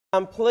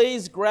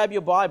Please grab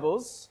your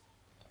Bibles,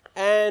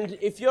 and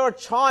if you're a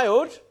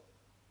child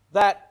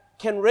that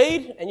can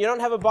read and you don't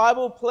have a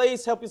Bible,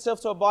 please help yourself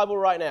to a Bible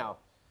right now,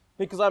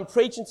 because I'm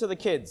preaching to the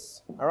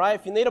kids. All right,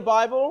 if you need a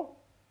Bible,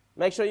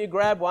 make sure you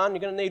grab one. You're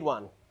going to need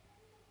one.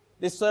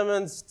 This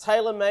sermon's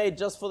tailor-made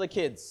just for the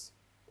kids.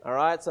 All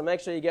right, so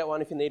make sure you get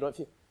one if you need one.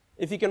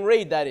 If you can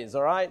read, that is.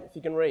 All right, if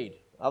you can read.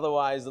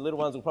 Otherwise, the little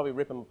ones will probably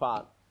rip them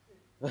apart.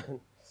 If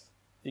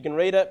you can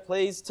read it,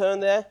 please turn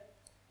there.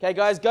 Okay,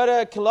 guys, go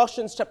to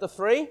Colossians chapter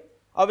 3.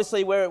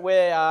 Obviously, where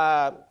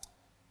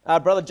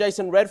Brother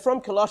Jason read from,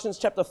 Colossians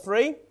chapter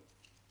 3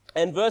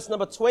 and verse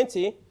number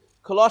 20.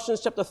 Colossians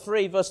chapter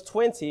 3, verse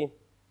 20.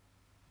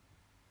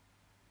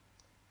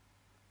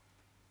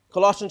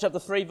 Colossians chapter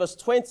 3, verse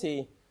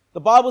 20.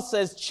 The Bible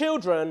says,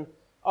 "Children,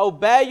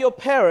 obey your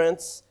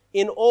parents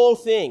in all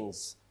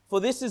things, for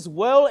this is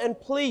well and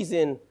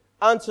pleasing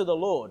unto the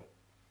Lord."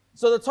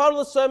 So the title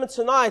of the sermon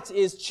tonight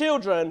is,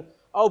 "Children,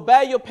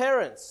 obey your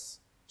parents."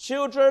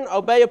 Children,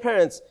 obey your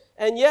parents.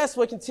 And yes,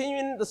 we're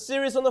continuing the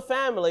series on the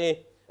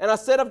family. And I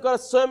said I've got a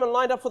sermon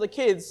lined up for the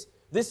kids.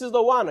 This is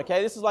the one,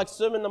 okay? This is like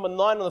sermon number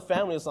 9 on the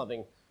family or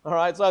something. All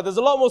right, so there's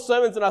a lot more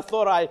sermons than I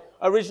thought I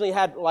originally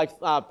had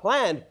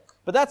planned.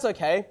 But that's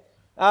okay.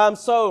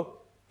 So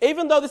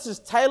even though this is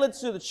tailored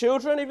to the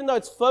children, even though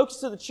it's focused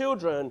to the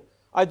children,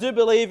 I do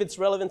believe it's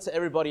relevant to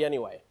everybody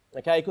anyway.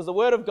 Okay, because the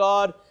Word of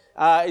God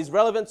is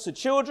relevant to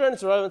children,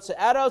 it's relevant to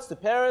adults, to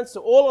parents, to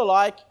all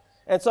alike.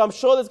 And so I'm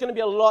sure there's going to be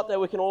a lot that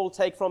we can all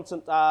take from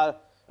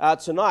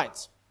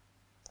tonight.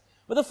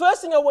 But the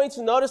first thing I want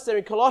you to notice there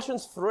in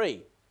Colossians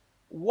 3,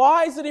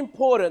 why is it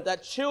important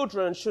that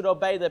children should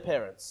obey their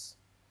parents?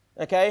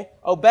 Okay?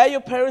 Obey your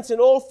parents in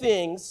all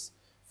things,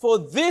 for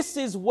this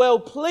is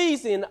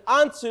well-pleasing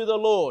unto the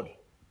Lord.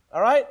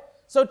 All right?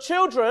 So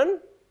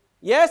children,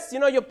 yes,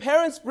 your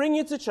parents bring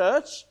you to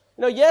church.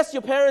 Yes,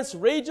 your parents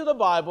read you the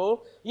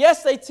Bible.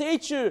 Yes, they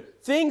teach you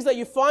things that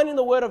you find in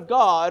the Word of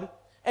God.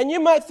 And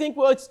you might think,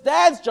 well, it's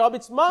dad's job,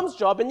 it's mum's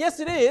job. And yes,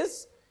 it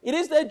is. It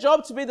is their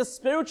job to be the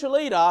spiritual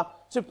leader,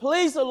 to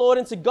please the Lord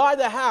and to guide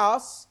the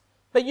house.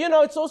 But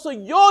it's also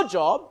your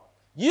job.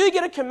 You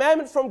get a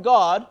commandment from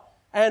God,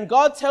 and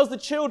God tells the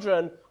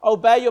children,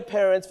 obey your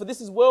parents, for this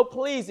is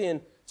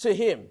well-pleasing to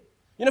Him.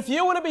 If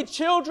you want to be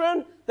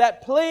children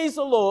that please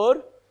the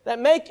Lord,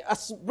 that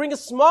bring a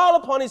smile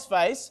upon His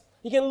face,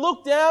 He can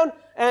look down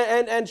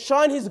and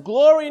shine His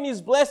glory and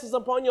His blessings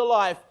upon your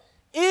life.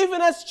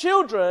 Even as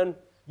children,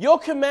 your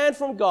command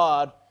from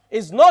God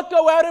is not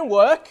go out and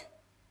work.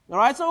 All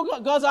right, so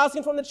God's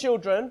asking from the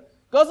children.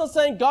 God's not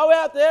saying go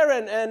out there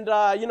and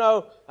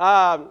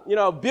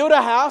build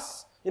a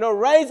house,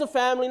 raise a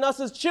family. No, it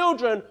says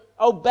children,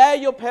 obey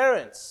your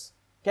parents.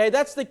 Okay,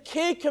 that's the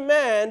key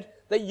command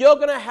that you're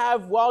going to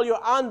have while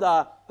you're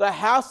under the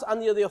house,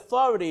 under the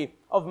authority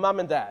of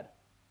mum and dad.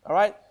 All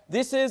right,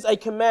 this is a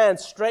command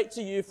straight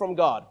to you from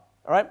God.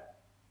 All right,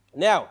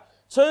 now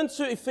turn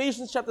to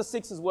Ephesians chapter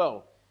 6 as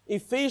well.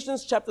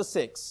 Ephesians chapter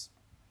 6.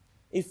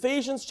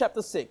 Ephesians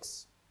chapter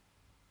 6.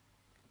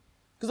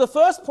 Because the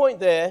first point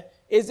there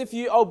is if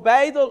you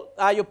obey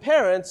your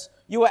parents,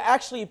 you are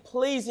actually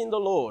pleasing the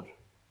Lord.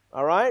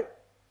 All right?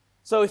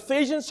 So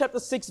Ephesians chapter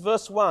 6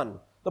 verse 1.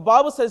 The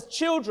Bible says,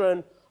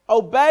 "Children,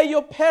 obey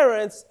your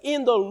parents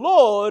in the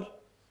Lord,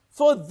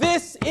 for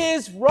this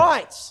is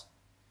right."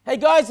 Hey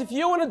guys, if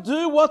you want to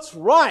do what's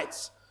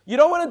right, you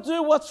don't want to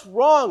do what's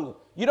wrong,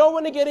 you don't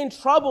want to get in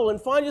trouble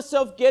and find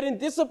yourself getting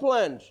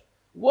disciplined,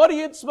 what are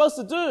you supposed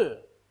to do?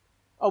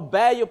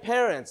 Obey your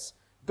parents.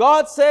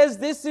 God says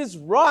this is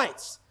right.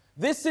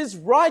 This is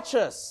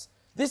righteous.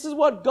 This is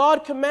what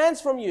God commands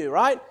from you,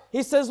 right?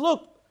 He says,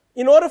 look,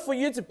 in order for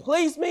you to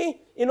please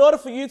me, in order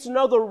for you to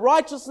know the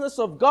righteousness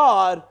of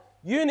God,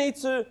 you need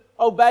to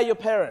obey your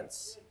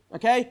parents.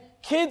 Okay?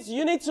 Kids,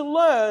 you need to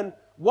learn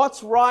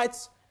what's right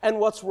and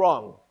what's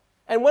wrong.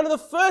 And one of the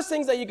first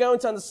things that you're going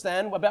to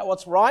understand about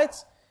what's right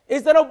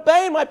is that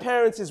obeying my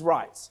parents is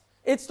right.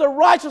 It's the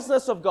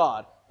righteousness of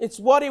God. It's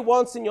what He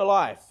wants in your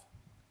life.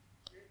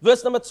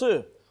 Verse number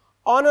 2.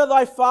 Honor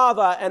thy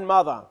father and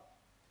mother,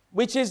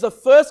 which is the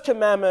first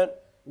commandment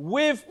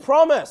with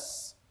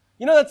promise.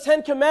 The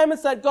 10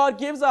 commandments that God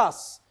gives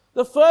us.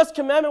 The first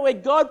commandment where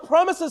God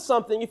promises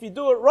something, if you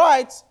do it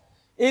right,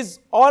 is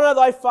honor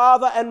thy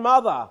father and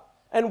mother.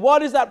 And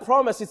what is that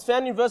promise? It's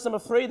found in verse number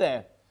 3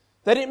 there.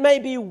 That it may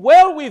be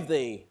well with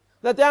thee,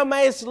 that thou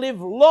mayest live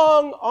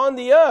long on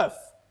the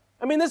earth.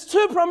 There's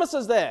 2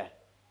 promises there,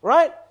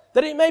 right?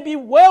 That it may be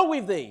well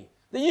with thee,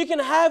 that you can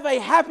have a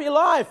happy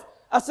life,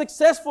 a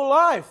successful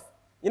life.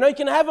 You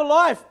can have a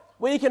life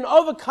where you can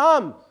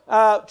overcome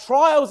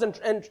trials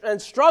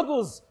and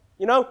struggles,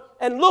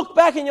 and look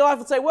back in your life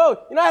and say,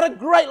 well, I had a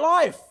great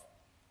life.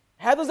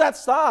 How does that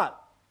start?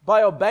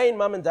 By obeying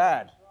mum and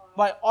dad,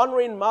 by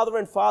honoring mother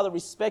and father,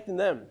 respecting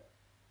them,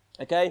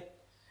 okay?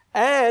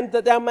 And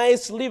that thou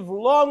mayest live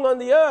long on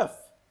the earth.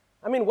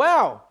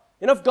 Wow.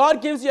 If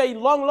God gives you a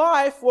long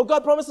life, well,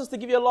 God promises to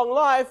give you a long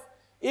life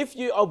if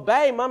you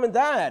obey mum and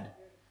dad.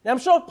 Now, I'm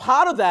sure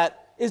part of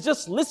that is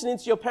just listening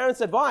to your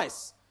parents'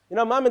 advice.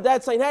 Mum and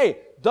dad saying, hey,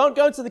 don't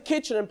go into the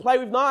kitchen and play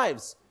with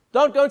knives.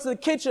 Don't go into the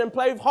kitchen and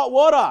play with hot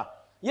water.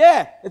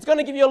 Yeah, it's going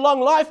to give you a long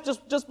life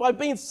just by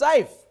being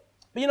safe.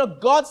 But you know,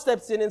 God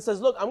steps in and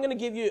says, look, I'm going to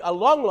give you a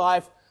long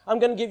life. I'm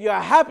going to give you a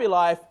happy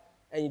life.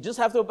 And you just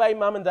have to obey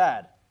mum and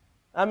dad.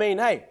 I mean,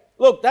 hey,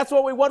 look, that's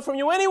what we want from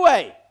you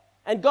anyway.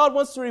 And God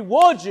wants to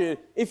reward you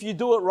if you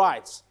do it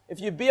right.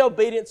 If you be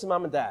obedient to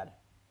mum and dad.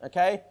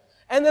 Okay?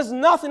 And there's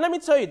nothing, let me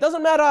tell you, it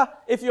doesn't matter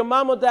if your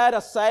mum or dad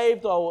are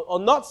saved or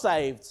not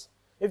saved.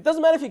 It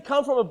doesn't matter if you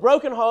come from a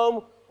broken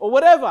home or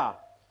whatever.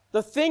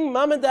 The thing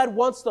mum and dad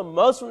wants the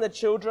most from their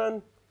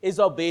children is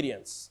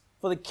obedience.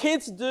 For the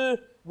kids to do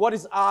what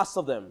is asked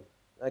of them.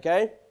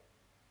 Okay?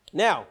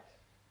 Now,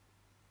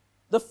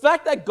 the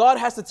fact that God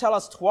has to tell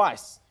us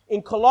twice,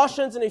 in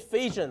Colossians and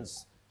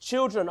Ephesians,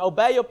 children,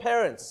 obey your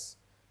parents.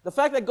 The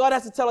fact that God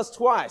has to tell us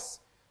twice,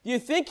 do you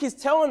think He's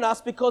telling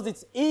us because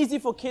it's easy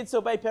for kids to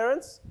obey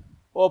parents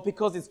or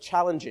because it's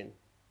challenging?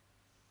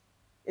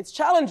 It's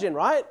challenging,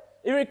 right?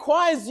 It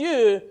requires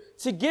you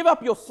to give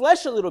up your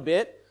flesh a little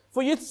bit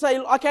for you to say,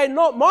 okay,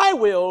 not my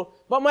will,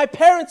 but my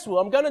parents' will.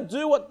 I'm going to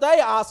do what they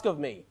ask of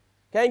me.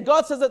 Okay, and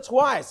God says it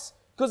twice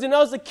because He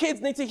knows the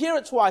kids need to hear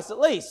it twice at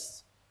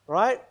least,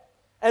 right?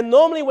 And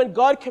normally when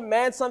God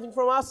commands something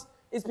from us,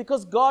 it's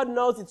because God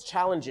knows it's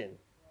challenging.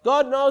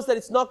 God knows that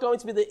it's not going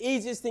to be the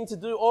easiest thing to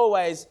do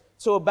always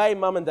to obey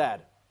mum and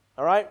dad.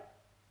 All right?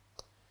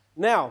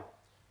 Now,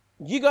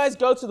 you guys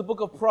go to the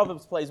book of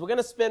Proverbs, please. We're going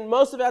to spend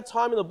most of our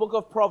time in the book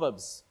of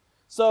Proverbs.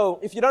 So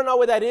if you don't know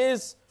where that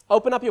is,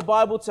 open up your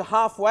Bible to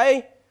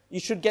halfway.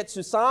 You should get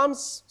to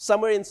Psalms,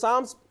 somewhere in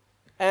Psalms.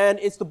 And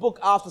it's the book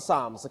after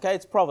Psalms, okay?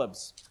 It's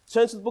Proverbs.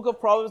 Turn to the book of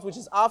Proverbs, which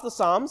is after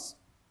Psalms.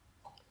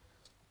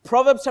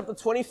 Proverbs chapter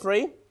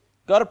 23.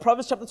 Go to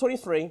Proverbs chapter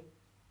 23.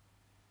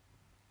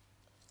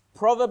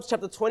 Proverbs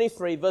chapter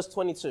 23, verse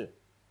 22.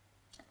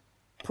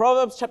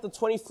 Proverbs chapter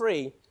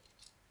 23,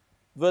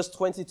 verse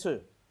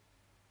 22.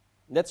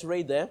 Let's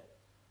read there.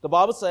 The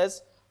Bible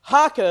says,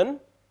 hearken,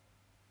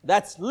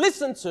 that's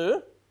listen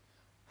to,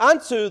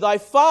 unto thy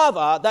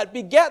father that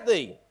begat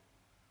thee,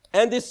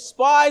 and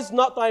despise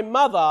not thy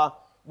mother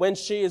when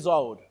she is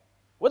old.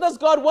 What does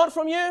God want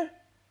from you?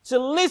 To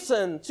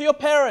listen to your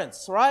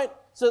parents, right?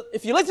 So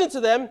if you listen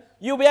to them,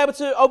 you'll be able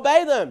to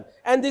obey them.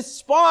 And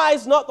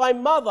despise not thy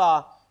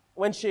mother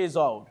when she is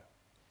old.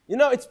 You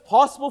know, it's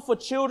possible for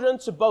children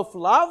to both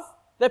love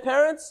their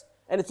parents,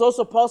 and it's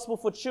also possible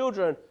for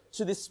children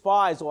to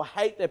despise or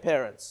hate their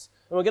parents.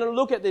 And we're going to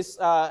look at this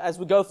as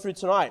we go through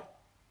tonight.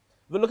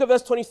 But look at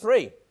verse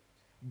 23.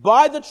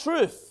 Buy the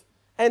truth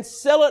and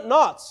sell it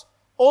not.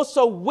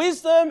 Also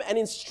wisdom and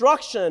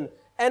instruction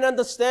and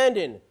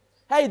understanding.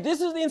 Hey,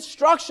 this is the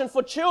instruction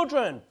for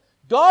children.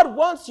 God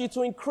wants you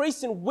to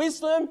increase in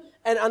wisdom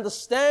and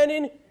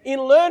understanding in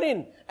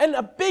learning. And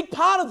a big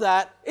part of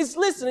that is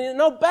listening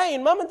and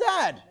obeying mum and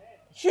dad.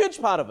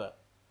 Huge part of it.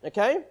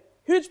 Okay?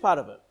 Huge part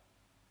of it.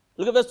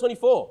 Look at verse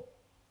 24.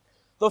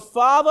 The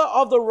father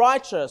of the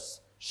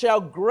righteous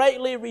shall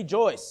greatly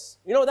rejoice.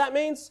 You know what that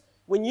means?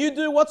 When you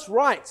do what's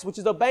right, which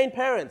is obeying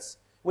parents,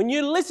 when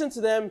you listen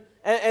to them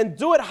and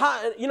do it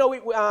hard,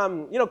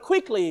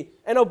 quickly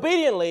and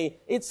obediently,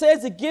 it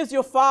says it gives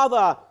your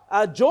father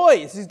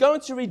joy. He's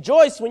going to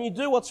rejoice when you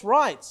do what's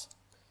right.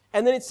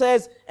 And then it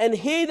says, and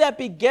he that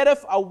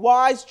begetteth a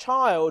wise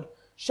child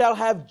shall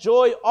have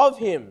joy of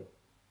him.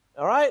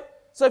 All right?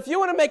 So if you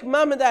want to make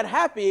mum and dad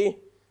happy,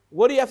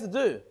 what do you have to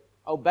do?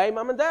 Obey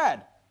mum and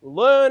dad.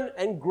 Learn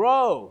and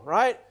grow,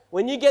 right?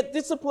 When you get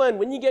disciplined,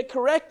 when you get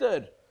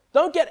corrected,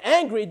 don't get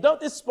angry. Don't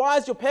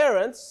despise your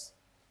parents.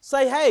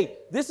 Say, hey,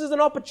 this is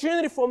an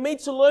opportunity for me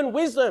to learn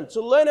wisdom,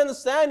 to learn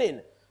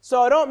understanding,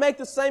 so I don't make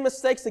the same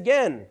mistakes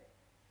again.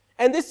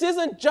 And this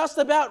isn't just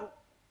about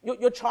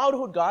your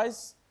childhood,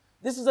 guys.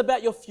 This is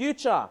about your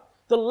future.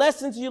 The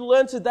lessons you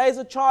learn today as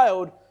a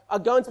child are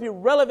going to be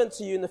relevant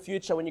to you in the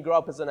future when you grow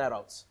up as an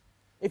adult.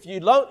 If you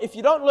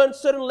don't learn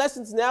certain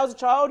lessons now as a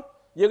child,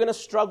 you're going to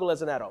struggle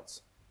as an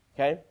adult.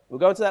 Okay? We'll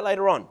go into that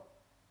later on.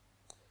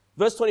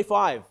 Verse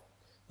 25.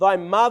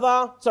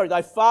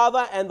 Thy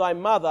father and thy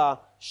mother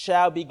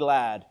shall be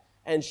glad,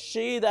 and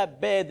she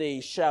that bare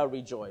thee shall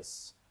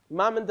rejoice.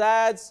 Mum and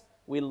dads,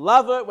 we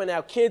love it when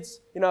our kids,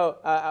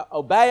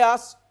 obey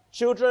us.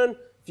 Children,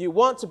 if you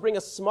want to bring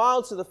a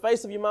smile to the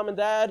face of your mum and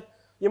dad,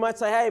 you might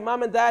say, hey,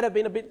 mum and dad have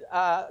been a bit,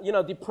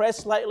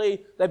 depressed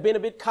lately. They've been a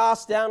bit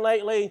cast down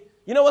lately.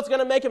 You know what's going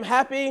to make them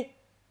happy?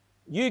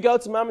 You go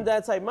to mum and dad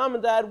and say, mum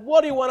and dad,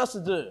 what do you want us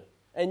to do?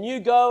 And you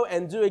go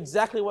and do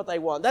exactly what they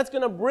want. That's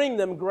going to bring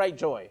them great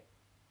joy.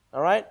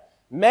 All right?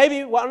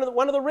 Maybe one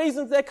of the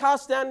reasons they're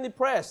cast down and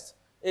depressed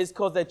is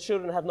because their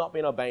children have not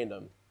been obeying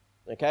them.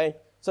 Okay?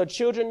 So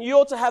children, you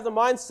ought to have the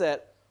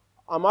mindset,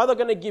 I'm either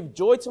going to give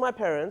joy to my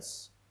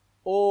parents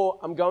or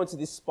I'm going to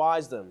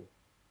despise them.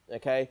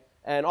 Okay?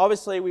 And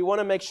obviously we want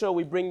to make sure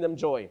we bring them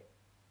joy.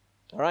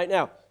 All right?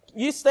 Now,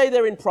 you stay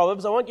there in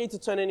Proverbs. I won't get you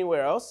to turn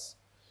anywhere else.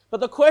 But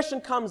the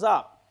question comes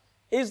up,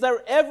 is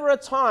there ever a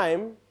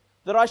time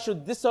that I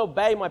should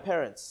disobey my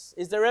parents?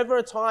 Is there ever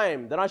a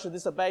time that I should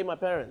disobey my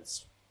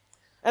parents?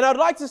 And I'd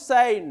like to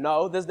say,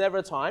 no, there's never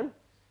a time.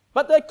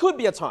 But there could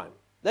be a time.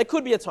 There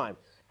could be a time.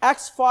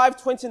 Acts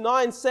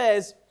 5:29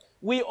 says,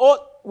 we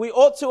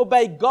ought to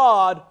obey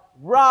God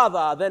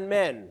rather than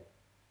men.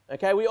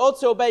 Okay, we ought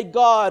to obey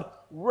God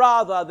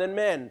rather than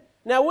men.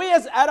 Now, we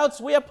as adults,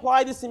 we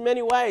apply this in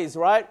many ways,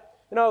 right?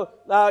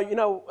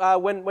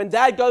 When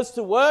dad goes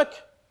to work,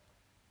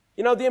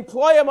 the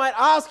employer might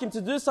ask him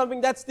to do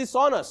something that's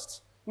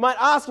dishonest. Might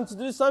ask him to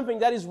do something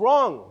that is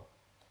wrong.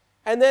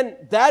 And then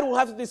dad will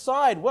have to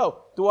decide,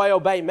 well, do I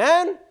obey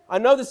man? I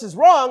know this is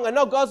wrong. I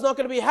know God's not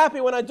going to be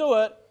happy when I do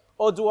it.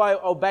 Or do I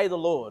obey the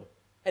Lord?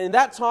 And in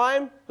that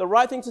time, the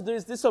right thing to do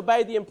is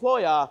disobey the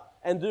employer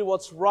and do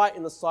what's right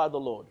in the sight of the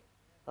Lord.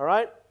 All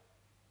right?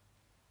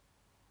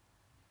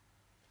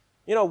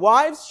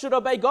 Wives should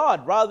obey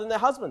God rather than their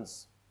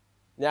husbands.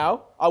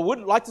 Now, I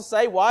would like to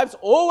say, wives,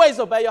 always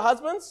obey your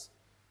husbands.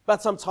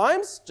 But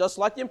sometimes, just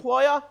like the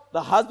employer,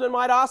 the husband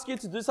might ask you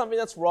to do something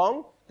that's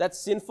wrong, that's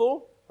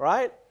sinful,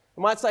 right?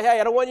 He might say, hey,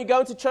 I don't want you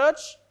going to church.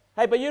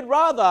 Hey, but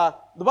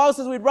the Bible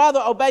says we'd rather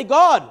obey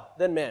God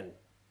than men.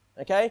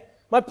 Okay?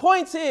 My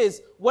point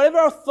is,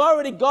 whatever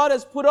authority God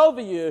has put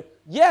over you,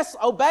 yes,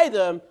 obey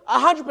them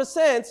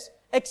 100%,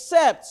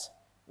 except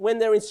when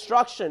their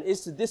instruction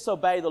is to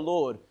disobey the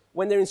Lord,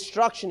 when their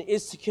instruction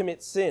is to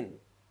commit sin.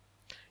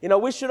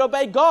 We should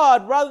obey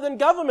God rather than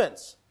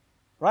government.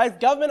 Right?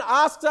 If government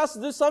asks us to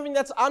do something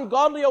that's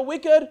ungodly or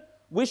wicked,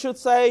 we should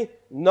say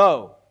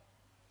no.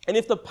 And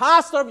if the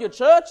pastor of your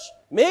church,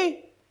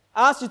 me,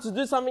 asks you to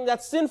do something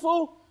that's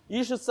sinful,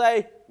 you should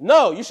say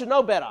no. You should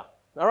know better.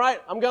 All right?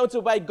 I'm going to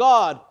obey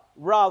God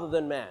rather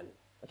than man.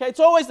 Okay? It's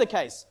always the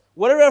case.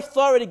 Whatever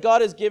authority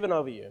God has given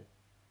over you.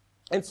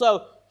 And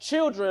so,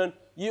 children,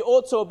 you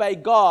ought to obey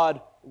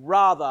God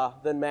rather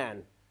than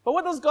man. But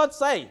what does God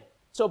say?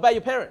 To obey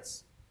your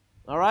parents.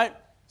 All right?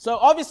 So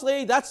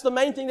obviously, that's the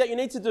main thing that you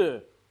need to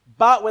do.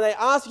 But when they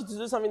ask you to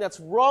do something that's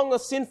wrong or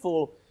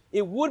sinful,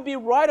 it would be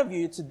right of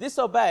you to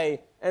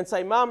disobey and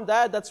say, Mom,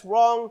 Dad, that's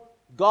wrong.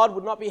 God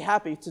would not be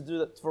happy to do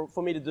that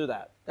for me to do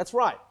that. That's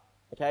right.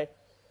 Okay?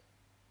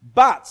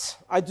 But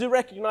I do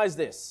recognize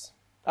this.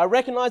 I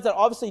recognize that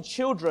obviously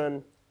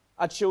children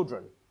are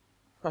children.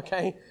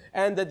 Okay?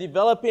 And they're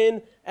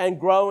developing and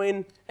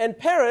growing. And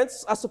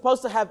parents are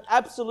supposed to have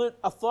absolute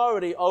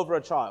authority over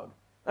a child.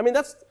 I mean,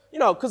 that's,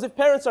 because if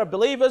parents are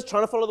believers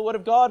trying to follow the Word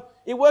of God,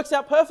 it works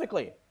out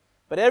perfectly.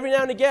 But every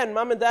now and again,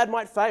 mum and dad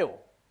might fail.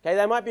 Okay,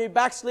 they might be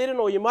backslidden,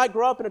 or you might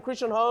grow up in a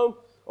Christian home,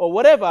 or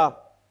whatever.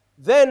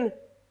 Then,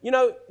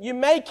 you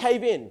may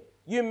cave in.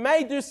 You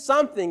may do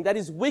something that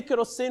is wicked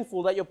or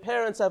sinful that your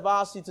parents have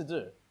asked you to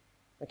do.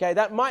 Okay,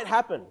 that might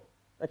happen.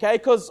 Okay,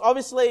 because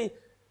obviously,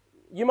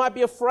 you might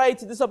be afraid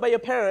to disobey your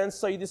parents,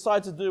 so you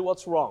decide to do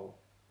what's wrong.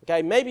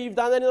 Okay, maybe you've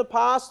done that in the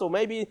past, or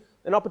maybe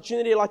an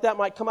opportunity like that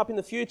might come up in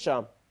the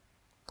future.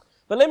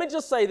 But let me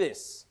just say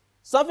this.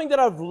 Something that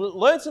I've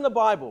learned in the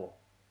Bible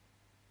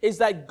is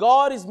that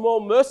God is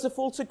more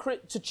merciful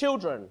to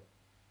children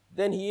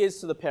than He is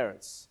to the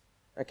parents.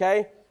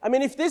 Okay? I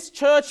mean, if this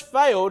church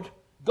failed,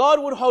 God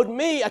would hold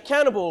me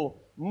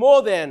accountable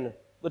more than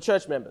the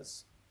church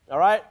members. All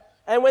right?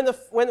 And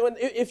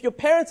if your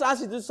parents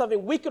ask you to do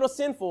something wicked or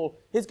sinful,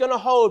 He's going to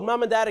hold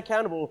mum and dad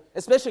accountable,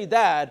 especially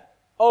dad,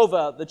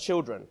 over the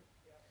children.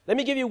 Let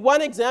me give you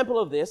one example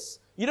of this.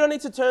 You don't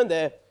need to turn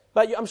there,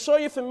 but I'm sure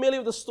you're familiar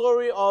with the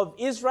story of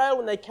Israel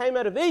when they came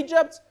out of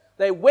Egypt.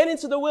 They went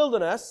into the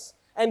wilderness,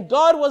 and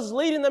God was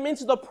leading them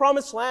into the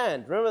promised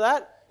land. Remember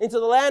that? Into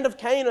the land of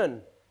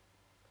Canaan.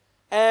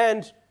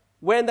 And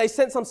when they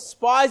sent some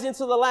spies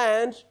into the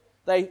land,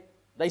 they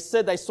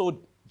said they saw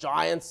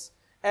giants.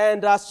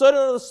 And certain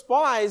of the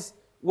spies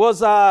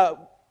was,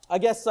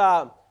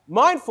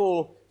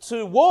 mindful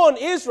to warn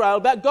Israel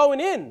about going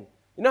in.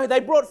 They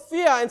brought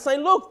fear and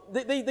saying, look,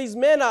 these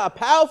men are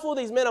powerful,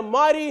 these men are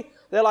mighty,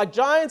 they're like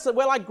giants, and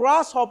we're like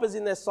grasshoppers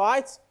in their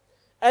sight.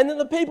 And then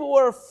the people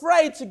were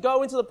afraid to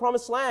go into the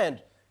promised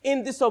land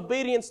in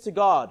disobedience to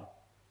God,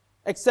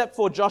 except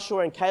for Joshua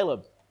and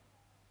Caleb.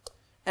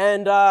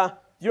 And do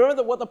you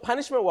remember what the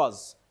punishment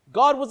was?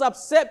 God was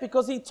upset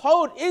because He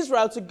told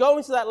Israel to go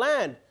into that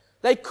land.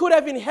 They could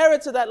have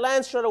inherited that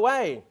land straight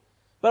away.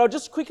 But I'll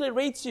just quickly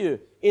read to you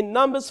in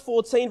Numbers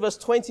 14, verse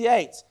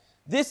 28.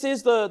 This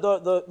is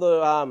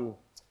the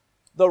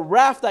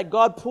wrath that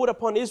God put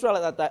upon Israel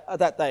at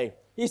that day.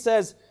 He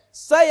says,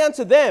 "Say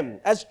unto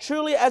them, as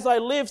truly as I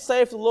live,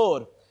 saith the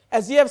Lord,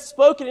 as ye have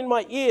spoken in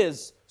my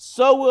ears,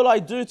 so will I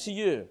do to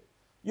you.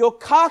 Your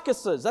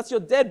carcasses," that's your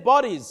dead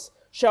bodies,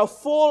 "shall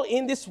fall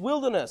in this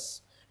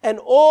wilderness, and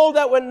all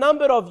that were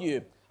numbered of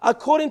you,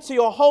 according to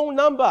your whole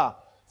number,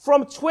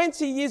 from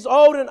 20 years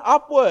old and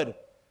upward,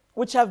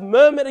 which have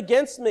murmured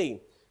against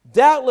me.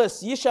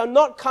 Doubtless ye shall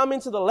not come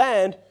into the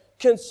land,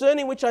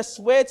 concerning which I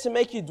swear to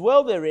make you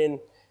dwell therein,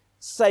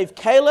 save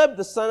Caleb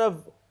the son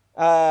of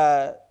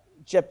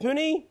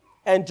Jephunneh,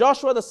 and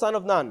Joshua the son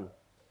of Nun.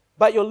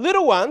 But your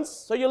little ones,"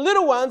 so your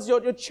little ones,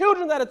 your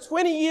children that are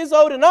 20 years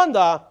old and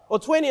under, or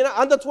 20 and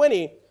under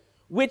 20,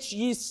 "which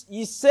ye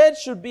said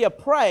should be a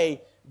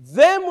prey,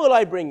 them will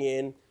I bring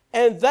in,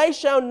 and they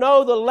shall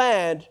know the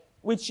land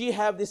which ye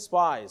have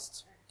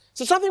despised."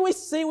 So something we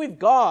see with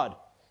God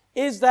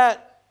is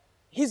that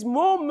He's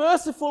more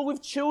merciful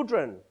with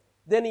children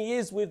than he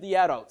is with the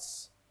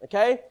adults,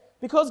 okay?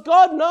 Because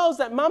God knows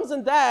that mums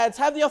and dads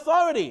have the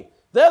authority.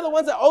 They're the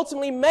ones that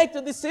ultimately make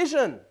the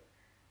decision.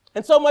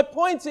 And so my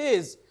point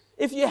is,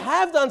 if you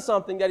have done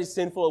something that is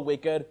sinful or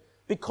wicked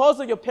because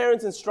of your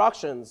parents'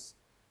 instructions,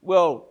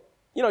 well,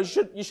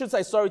 you should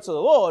say sorry to the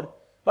Lord.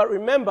 But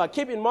remember,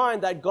 keep in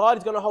mind that God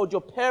is going to hold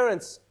your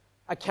parents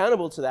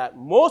accountable to that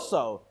more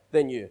so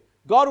than you.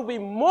 God will be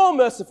more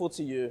merciful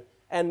to you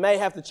and may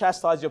have to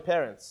chastise your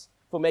parents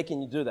for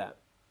making you do that.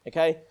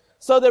 Okay?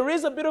 So there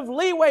is a bit of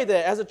leeway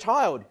there as a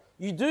child.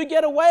 You do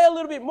get away a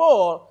little bit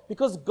more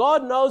because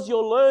God knows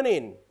you're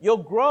learning,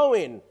 you're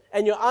growing,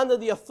 and you're under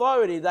the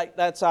authority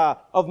that's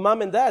of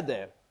mum and dad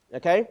there.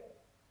 Okay?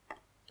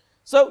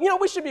 So,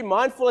 we should be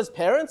mindful as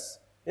parents,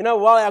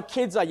 while our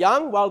kids are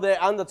young, while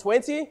they're under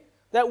 20,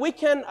 that we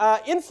can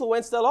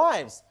influence their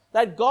lives,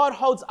 that God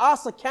holds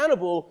us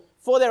accountable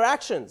for their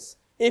actions.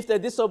 If they're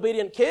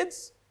disobedient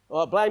kids,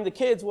 well, blame the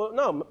kids. Well,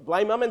 no,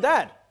 blame mum and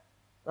dad.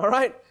 All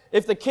right?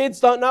 If the kids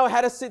don't know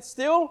how to sit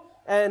still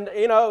and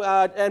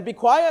be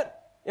quiet,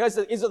 is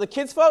it the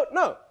kids' fault?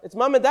 No, it's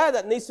mum and dad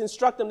that needs to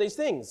instruct them these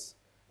things.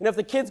 If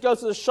the kids go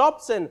to the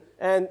shops and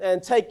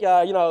take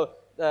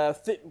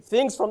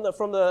things from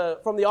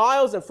the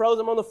aisles and throw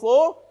them on the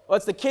floor, or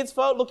it's the kids'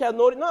 fault. Look how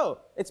naughty. No,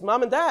 it's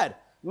mum and dad.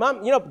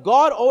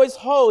 God always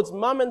holds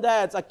mum and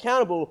dads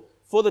accountable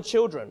for the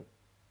children.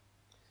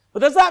 But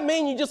does that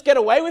mean you just get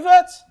away with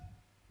it?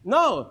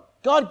 No.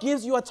 God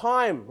gives you a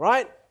time,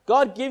 right?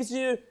 God gives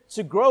you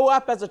to grow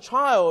up as a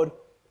child.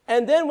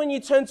 And then when you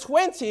turn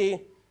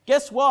 20,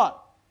 guess what?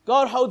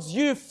 God holds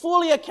you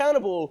fully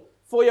accountable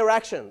for your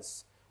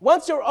actions.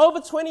 Once you're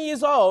over 20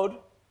 years old,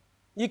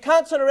 you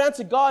can't turn around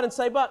to God and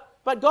say, but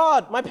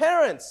God, my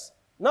parents.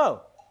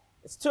 No,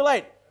 it's too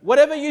late.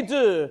 Whatever you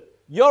do,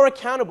 you're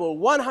accountable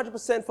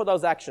 100% for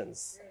those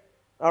actions.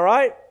 All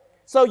right?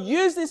 So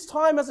use this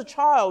time as a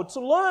child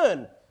to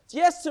learn.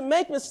 Yes, to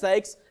make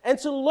mistakes and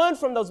to learn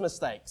from those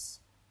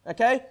mistakes.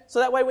 Okay? So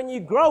that way when you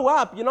grow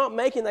up, you're not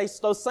making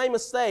those same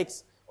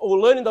mistakes or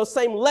learning those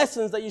same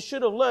lessons that you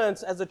should have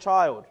learned as a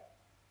child.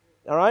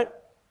 All right?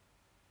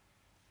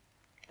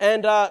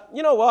 And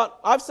you know what?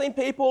 I've seen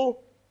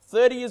people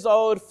 30 years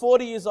old,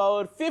 40 years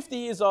old, 50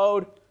 years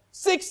old,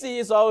 60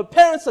 years old,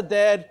 parents are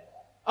dead.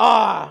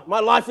 My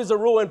life is a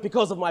ruin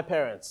because of my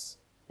parents.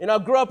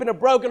 Grew up in a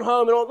broken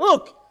home and all.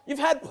 Look, you've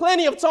had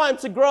plenty of time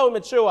to grow and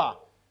mature.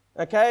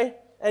 Okay?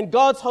 And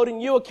God's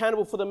holding you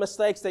accountable for the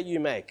mistakes that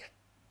you make.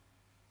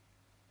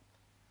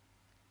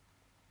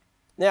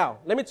 Now,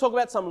 let me talk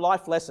about some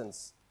life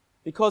lessons.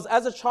 Because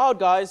as a child,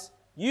 guys,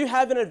 you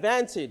have an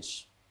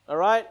advantage. All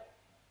right?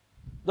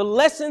 The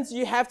lessons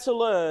you have to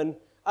learn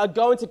are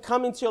going to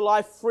come into your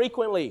life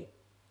frequently.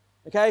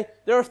 Okay?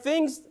 There are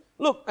things,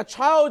 look, a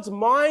child's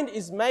mind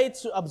is made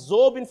to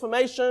absorb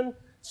information,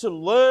 to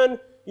learn.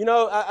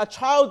 A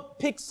child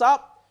picks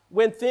up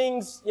when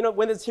things,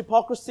 when there's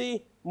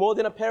hypocrisy more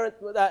than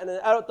an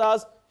adult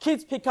does.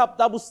 Kids pick up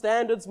double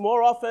standards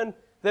more often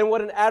than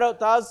what an adult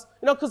does.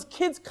 Because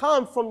kids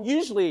come from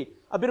usually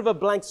a bit of a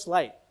blank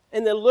slate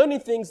and they're learning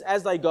things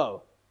as they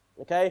go.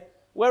 Okay?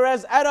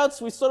 Whereas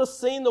adults, we've sort of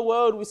seen the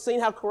world, we've seen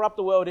how corrupt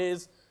the world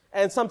is,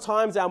 and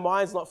sometimes our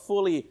mind's not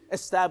fully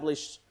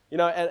established,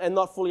 and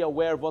not fully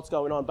aware of what's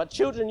going on. But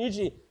children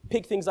usually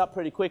pick things up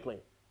pretty quickly.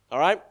 All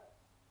right?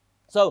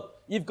 So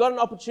you've got an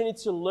opportunity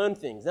to learn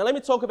things. Now let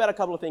me talk about a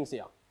couple of things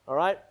here. All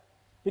right?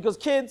 Because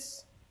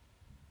kids,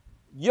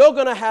 you're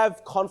going to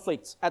have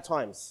conflict at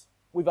times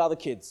with other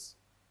kids.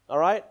 All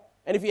right?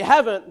 And if you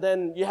haven't,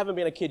 then you haven't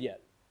been a kid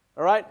yet.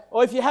 All right?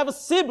 Or if you have a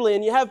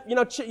sibling, you have,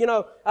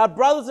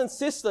 brothers and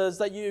sisters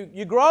that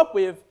you grow up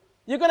with,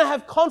 you're going to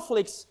have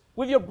conflicts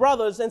with your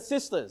brothers and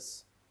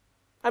sisters.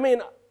 I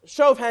mean,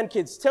 show of hand,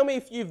 kids. Tell me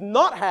if you've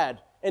not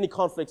had any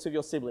conflicts with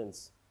your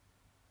siblings.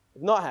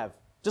 If not have.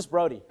 Just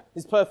Brody.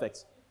 He's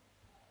perfect.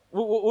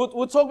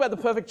 We'll talk about the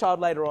perfect child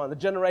later on, the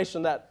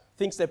generation that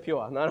thinks they're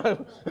pure.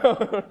 No.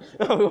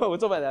 We'll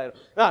talk about that later.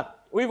 No,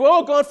 we've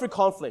all gone through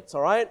conflict,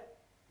 all right?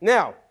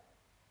 Now,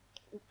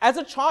 as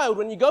a child,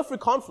 when you go through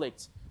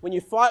conflict, when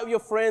you fight with your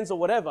friends or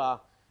whatever,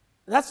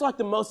 that's like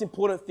the most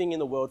important thing in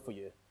the world for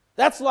you.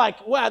 That's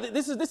like, wow,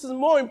 this is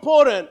more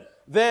important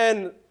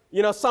than,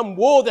 some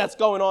war that's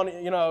going on,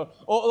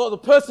 or the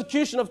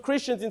persecution of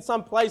Christians in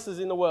some places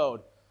in the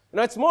world.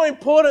 It's more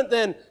important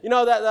than,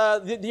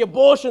 the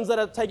abortions that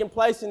are taking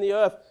place in the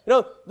earth.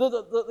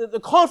 The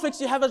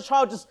conflicts you have as a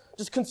child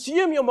just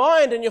consume your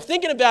mind and you're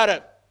thinking about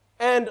it.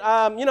 And,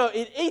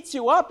 it eats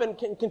you up and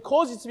can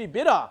cause you to be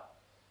bitter.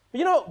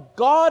 But,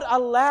 God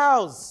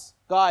allows,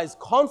 guys,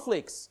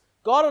 conflicts.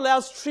 God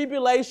allows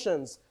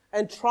tribulations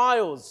and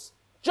trials,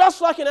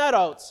 just like an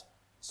adult,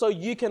 so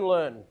you can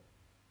learn.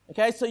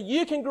 Okay, so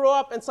you can grow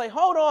up and say,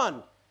 hold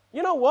on,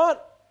 you know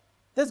what?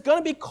 There's going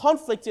to be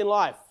conflict in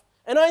life.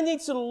 And I need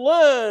to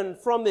learn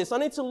from this. I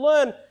need to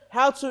learn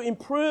how to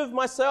improve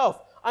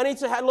myself. I need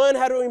to learn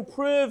how to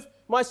improve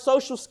my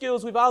social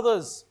skills with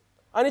others.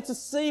 I need to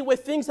see where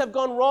things have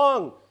gone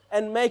wrong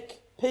and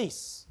make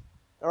peace.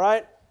 All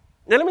right?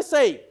 Now, let me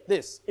say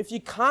this. If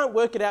you can't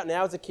work it out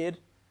now as a kid,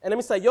 And let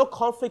me say, your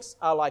conflicts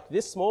are like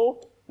this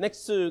small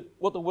next to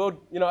what the world,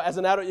 as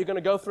an adult you're going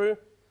to go through.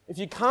 If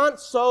you can't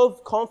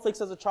solve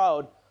conflicts as a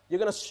child, you're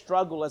going to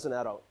struggle as an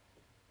adult.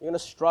 You're going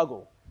to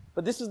struggle.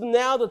 But this is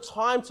now the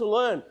time to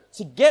learn,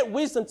 to get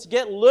wisdom, to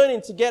get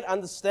learning, to get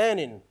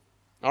understanding.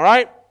 All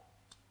right?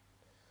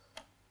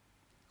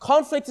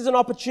 Conflict is an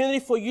opportunity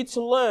for you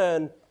to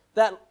learn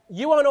that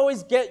you won't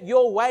always get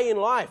your way in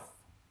life.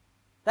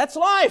 That's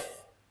life.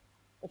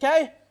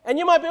 Okay? And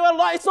you might be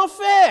like, it's not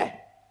fair.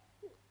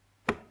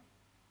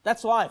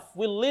 That's life.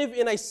 We live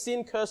in a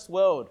sin-cursed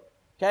world.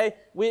 Okay?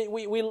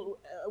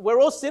 We're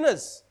all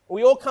sinners.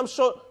 We all come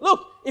short.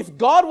 Look, if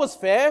God was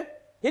fair,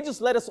 He'd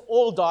just let us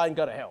all die and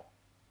go to hell.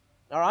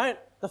 All right?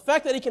 The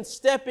fact that He can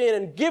step in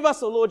and give us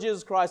the Lord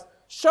Jesus Christ,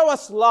 show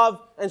us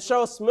love and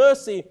show us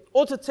mercy,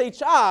 or to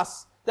teach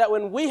us that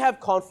when we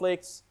have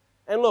conflicts,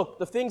 and look,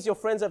 the things your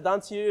friends have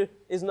done to you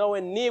is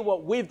nowhere near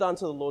what we've done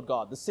to the Lord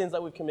God, the sins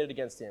that we've committed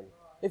against Him.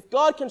 If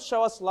God can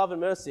show us love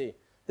and mercy,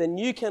 then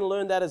you can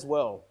learn that as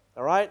well.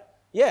 All right?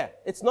 Yeah,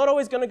 it's not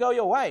always going to go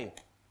your way.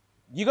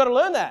 You got to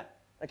learn that.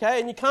 Okay?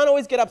 And you can't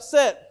always get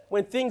upset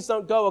when things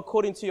don't go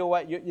according to your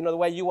way, the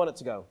way you want it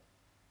to go.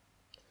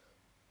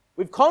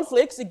 With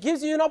conflicts, it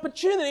gives you an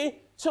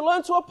opportunity to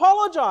learn to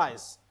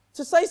apologize,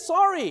 to say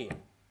sorry,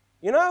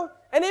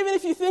 And even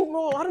if you think,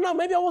 well, I don't know,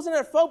 maybe I wasn't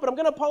at fault, but I'm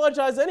going to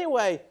apologize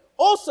anyway.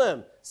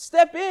 Awesome.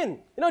 Step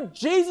in.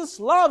 Jesus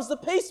loves the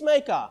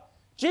peacemaker.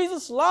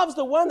 Jesus loves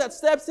the one that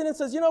steps in and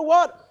says, you know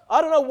what?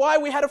 I don't know why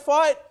we had a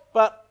fight,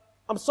 but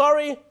I'm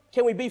sorry.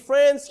 Can we be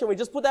friends? Can we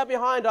just put that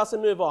behind us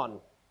and move on?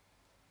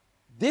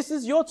 This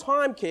is your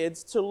time,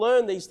 kids, to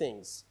learn these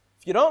things.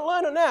 If you don't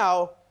learn it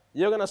now,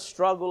 you're going to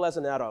struggle as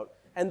an adult.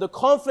 And the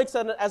conflicts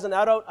as an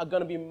adult are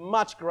going to be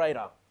much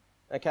greater.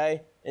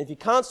 Okay? And if you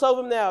can't solve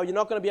them now, you're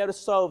not going to be able to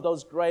solve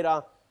those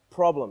greater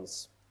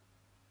problems.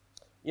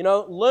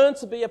 Learn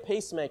to be a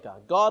peacemaker.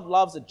 God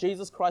loves it.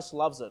 Jesus Christ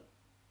loves it.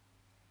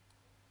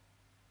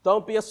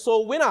 Don't be a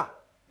sore winner.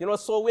 You know what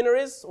a sore winner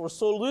is? Or a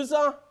sore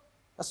loser?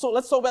 Let's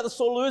talk about the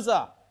sore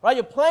loser. Right?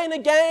 You're playing a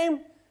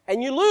game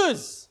and you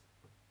lose.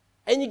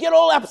 And you get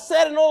all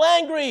upset and all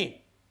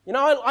angry.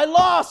 I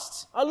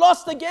lost. I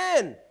lost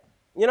again.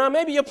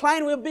 Maybe you're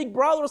playing with a big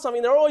brother or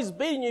something. They're always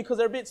beating you because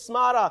they're a bit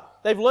smarter.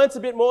 They've learned a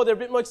bit more. They're a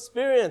bit more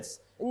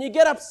experienced. And you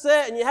get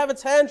upset and you have a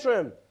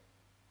tantrum.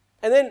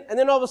 And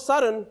then all of a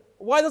sudden,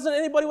 why doesn't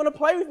anybody want to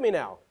play with me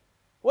now?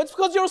 Well, it's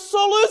because you're a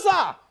sore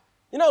loser.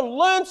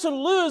 Learn to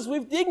lose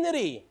with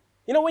dignity.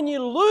 When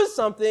you lose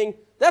something,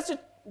 that's a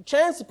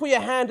chance to put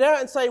your hand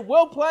out and say,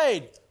 well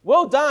played.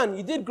 Well done.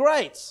 You did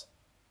great.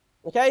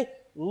 Okay?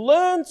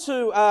 Learn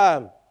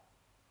to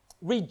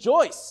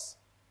rejoice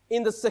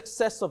in the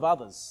success of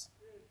others.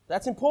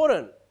 That's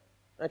important,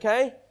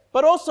 okay?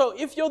 But also,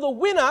 if you're the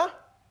winner,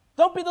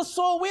 don't be the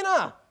sore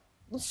winner.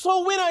 The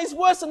sore winner is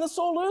worse than the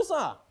sore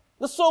loser.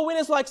 The sore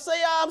winner is like,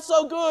 see, I'm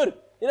so good.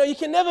 You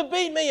can never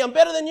beat me. I'm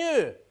better than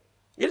you.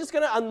 You're just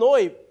going to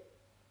annoy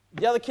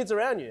the other kids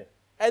around you.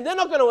 And they're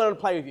not going to want to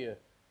play with you.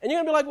 And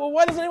you're going to be like, well,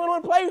 why doesn't anyone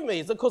want to play with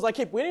me? Is it because I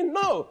keep winning?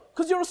 No,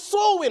 because you're a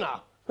sore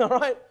winner, all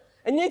right?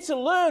 And you need to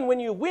learn when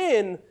you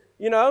win,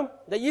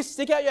 that you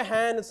stick out your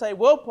hand and say,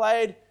 well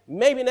played.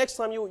 Maybe next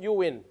time you'll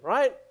win,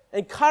 right?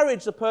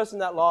 Encourage the person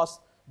that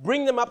lost.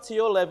 Bring them up to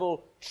your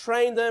level.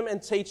 Train them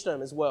and teach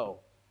them as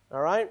well.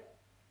 All right?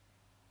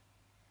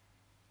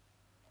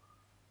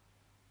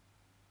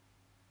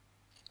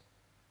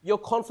 Your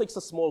conflicts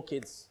are small,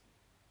 kids.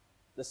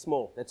 They're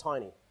small. They're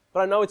tiny.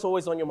 But I know it's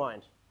always on your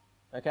mind.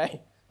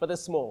 Okay? But they're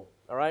small.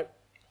 All right?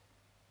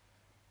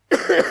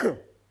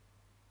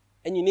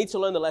 And you need to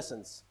learn the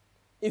lessons.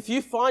 If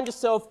you find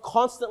yourself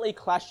constantly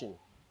clashing,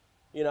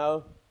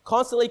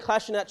 constantly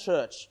clashing at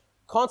church,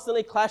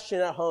 constantly clashing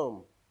at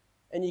home,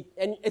 and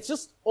it's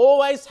just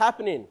always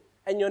happening,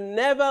 and you're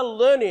never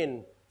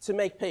learning to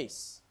make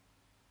peace,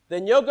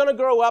 then you're going to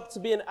grow up to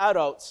be an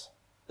adult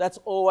that's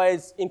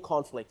always in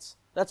conflict,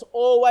 that's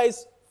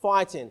always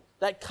fighting,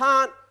 that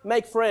can't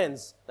make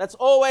friends, that's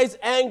always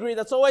angry,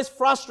 that's always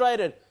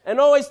frustrated, and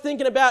always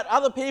thinking about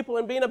other people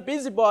and being a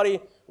busybody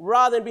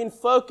rather than being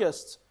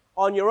focused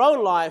on your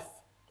own life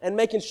and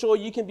making sure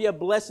you can be a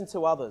blessing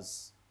to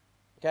others.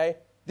 Okay?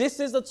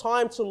 This is the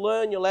time to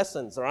learn your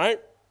lessons, all right?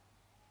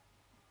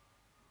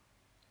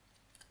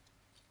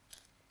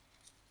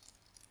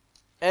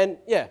 And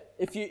yeah,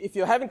 if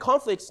you're having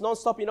conflicts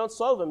non-stop, you don't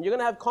solve them, you're going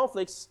to have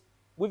conflicts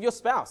with your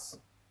spouse,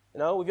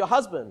 with your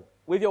husband,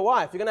 with your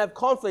wife. You're going to have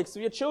conflicts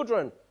with your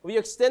children, with your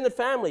extended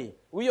family,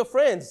 with your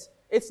friends.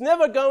 It's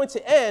never going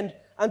to end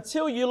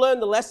until you learn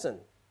the lesson.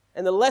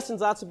 And the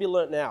lessons are to be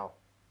learned now,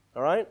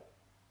 all right?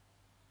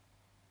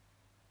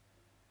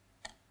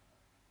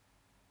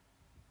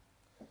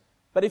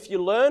 But if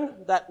you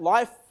learn that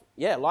life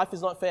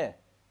is not fair.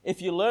 If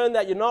you learn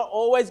that you're not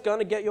always going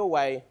to get your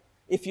way,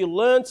 if you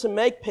learn to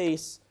make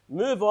peace,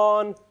 move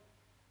on,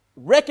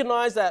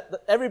 recognize that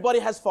everybody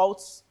has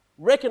faults,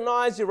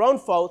 recognize your own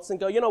faults and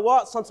go, you know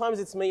what, sometimes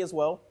it's me as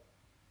well.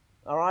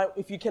 All right?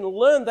 If you can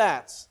learn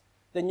that,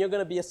 then you're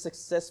going to be a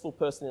successful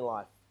person in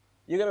life.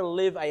 You're going to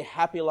live a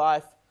happy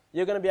life.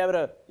 You're going to be able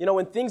to,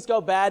 when things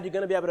go bad, you're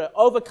going to be able to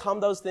overcome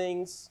those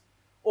things.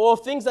 Or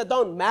things that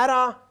don't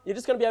matter, you're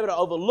just going to be able to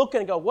overlook it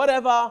and go,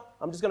 whatever,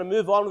 I'm just going to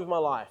move on with my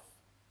life.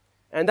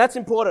 And that's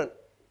important.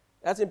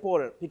 That's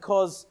important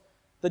because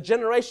the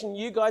generation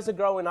you guys are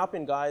growing up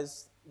in,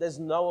 guys, there's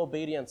no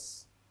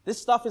obedience.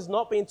 This stuff is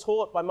not being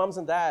taught by mums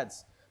and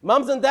dads.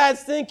 Mums and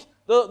dads think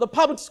the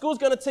public school's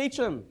going to teach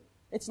them.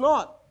 It's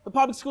not. The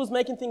public school's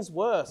making things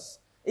worse.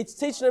 It's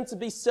teaching them to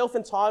be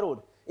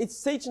self-entitled.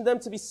 It's teaching them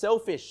to be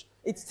selfish.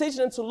 It's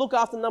teaching them to look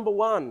after number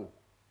one.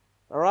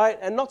 All right?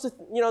 And not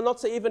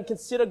to even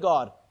consider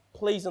God,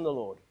 pleasing the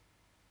Lord.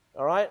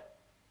 All right?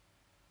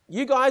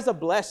 You guys are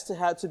blessed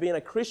to be in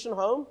a Christian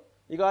home.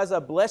 You guys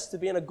are blessed to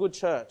be in a good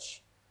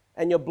church.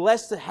 And you're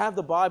blessed to have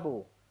the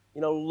Bible.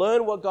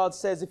 Learn what God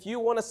says. If you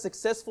want a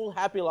successful,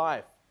 happy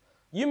life,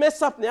 you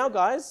mess up now,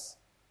 guys,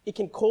 it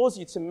can cause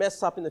you to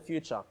mess up in the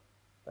future.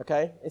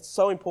 Okay? It's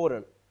so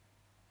important.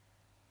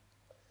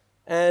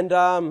 And,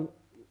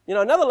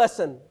 another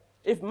lesson.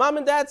 If mum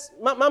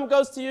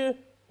goes to you,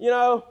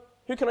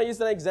 who can I use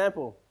as an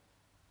example?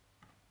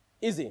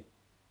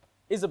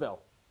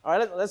 Isabel. All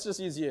right, let's just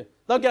use you.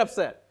 Don't get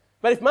upset.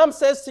 But if mum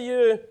says to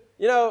you,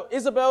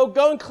 Isabel,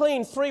 go and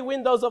clean 3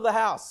 windows of the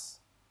house.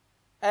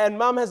 And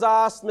mum has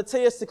asked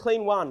Matthias to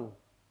clean 1. You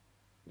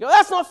go,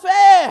 that's not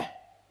fair.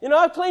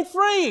 I've cleaned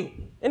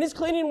 3 and he's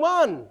cleaning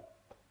 1.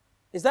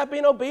 Is that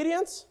being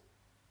obedient?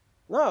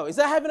 No. Is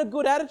that having a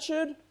good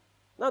attitude?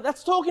 No,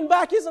 that's talking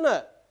back, isn't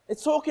it?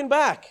 It's talking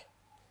back.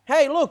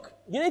 Hey, look,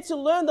 you need to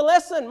learn the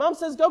lesson. Mum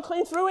says, go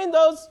clean 3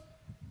 windows.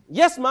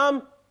 Yes,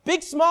 Mum.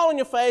 Big smile on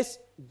your face.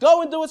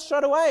 Go and do it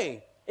straight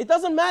away. It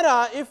doesn't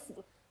matter if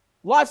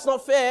life's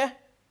not fair,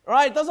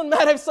 right? It doesn't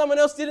matter if someone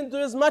else didn't do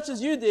as much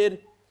as you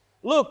did.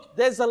 Look,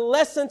 there's a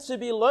lesson to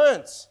be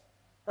learnt.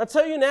 I'll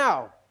tell you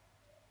now.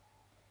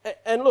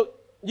 And look,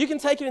 you can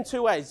take it in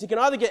 2 ways. You can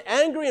either get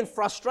angry and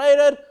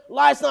frustrated.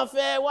 Life's not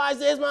fair. Why is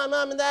this? My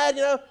mum and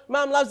dad,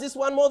 mum loves this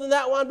one more than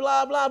that one,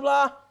 blah, blah,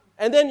 blah.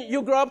 And then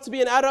you'll grow up to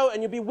be an adult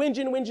and you'll be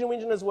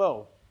whinging as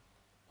well.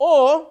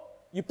 Or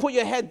you put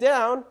your head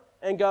down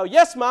and go,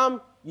 yes,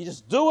 Mum, you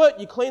just do it,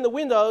 you clean the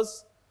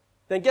windows.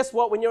 Then guess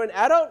what? When you're an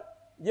adult,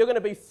 you're going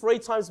to be 3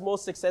 times more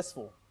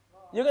successful.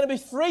 You're going to be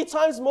 3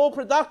 times more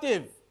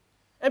productive.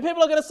 And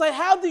people are going to say,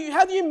 how do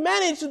you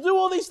manage to do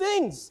all these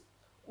things?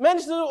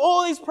 Manage to do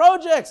all these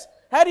projects?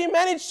 How do you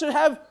manage to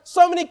have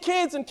so many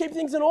kids and keep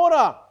things in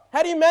order?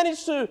 How do you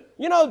manage to,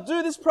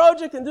 do this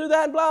project and do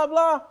that and blah,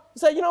 blah? You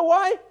say, you know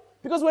why?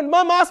 Because when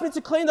Mum asked me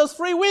to clean those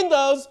 3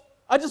 windows,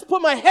 I just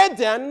put my head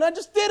down and I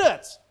just did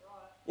it.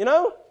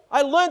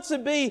 I learned to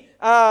be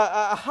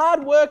a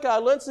hard worker. I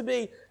learned to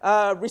be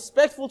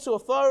respectful to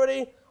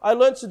authority. I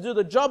learned to do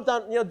the job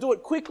done, do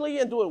it quickly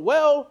and do it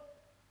well.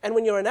 And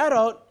when you're an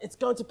adult, it's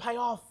going to pay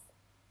off.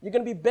 You're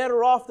going to be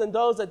better off than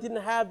those that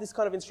didn't have this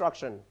kind of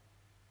instruction.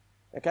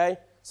 Okay?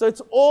 So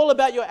it's all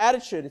about your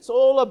attitude. It's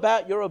all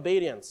about your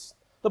obedience.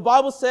 The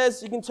Bible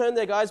says, you can turn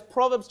there, guys,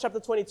 Proverbs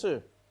chapter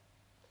 22.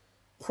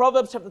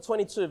 Proverbs chapter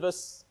 22,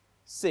 verse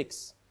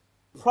 6.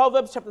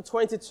 Proverbs chapter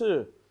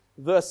 22,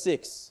 verse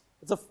 6.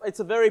 It's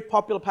a very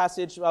popular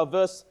passage,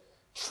 verse.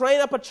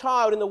 Train up a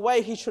child in the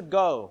way he should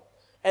go,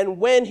 and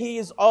when he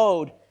is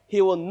old,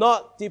 he will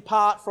not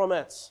depart from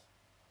it.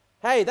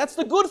 Hey, that's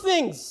the good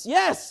things.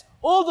 Yes,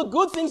 all the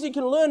good things you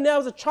can learn now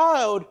as a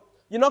child,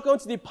 you're not going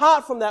to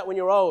depart from that when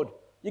you're old.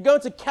 You're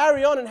going to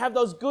carry on and have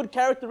those good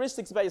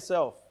characteristics about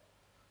yourself.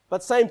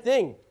 But same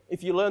thing,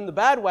 if you learn the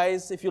bad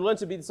ways, if you learn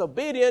to be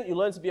disobedient, you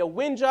learn to be a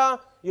whinger,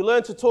 you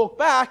learn to talk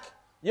back,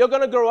 you're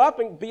going to grow up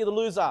and be the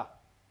loser.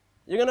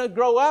 You're going to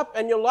grow up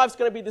and your life's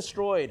going to be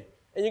destroyed.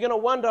 And you're going to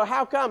wonder,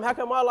 how come? How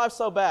come my life's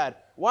so bad?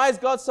 Why is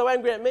God so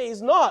angry at me?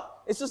 He's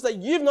not. It's just that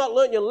you've not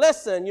learned your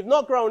lesson, you've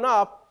not grown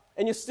up,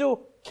 and you're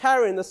still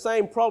carrying the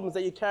same problems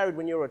that you carried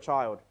when you were a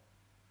child.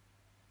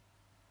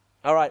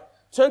 All right,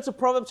 turn to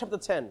Proverbs chapter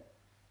 10.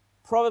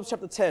 Proverbs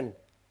chapter 10.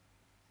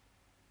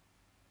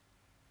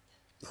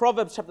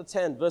 Proverbs chapter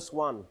 10, verse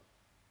 1.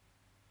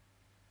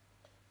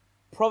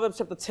 Proverbs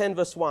chapter 10,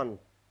 verse 1.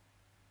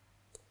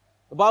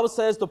 The Bible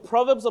says, the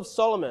Proverbs of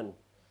Solomon,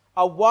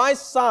 a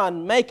wise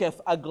son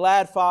maketh a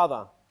glad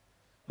father,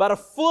 but a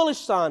foolish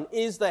son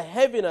is the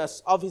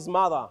heaviness of his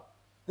mother.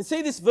 You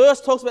see, this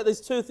verse talks about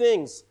these 2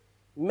 things.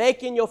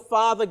 Making your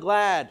father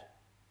glad.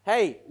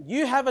 Hey,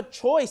 you have a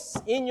choice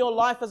in your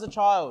life as a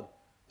child.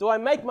 Do I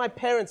make my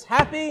parents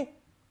happy,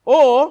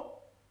 or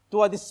do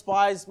I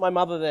despise my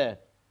mother there?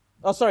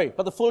 Oh, sorry,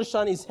 but the foolish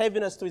son is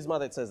heaviness to his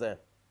mother, it says there.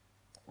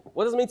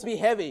 What does it mean to be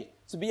heavy?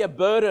 To be a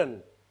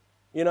burden,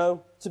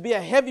 to be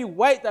a heavy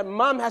weight that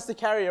mum has to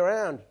carry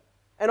around.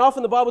 And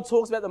often the Bible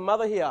talks about the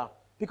mother here,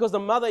 because the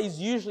mother is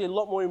usually a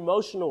lot more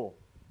emotional,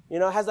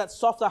 has that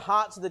softer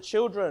heart to the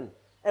children.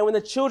 And when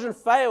the children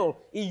fail,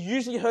 it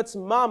usually hurts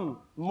mum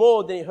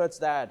more than it hurts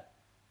dad.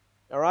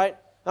 All right?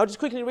 I'll just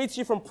quickly read to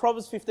you from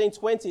Proverbs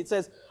 15:20. It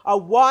says, a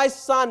wise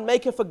son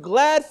maketh a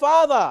glad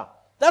father.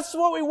 That's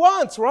what we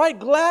want, right?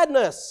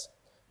 Gladness.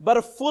 But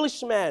a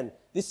foolish man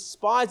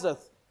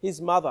despiseth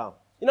his mother.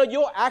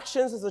 Your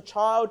actions as a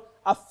child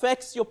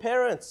affects your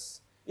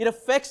parents. It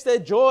affects their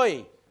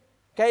joy.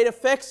 Okay, it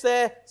affects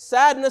their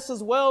sadness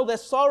as well, their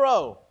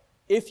sorrow.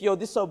 If you're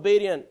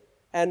disobedient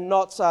and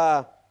not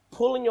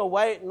pulling your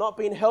weight, not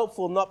being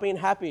helpful, not being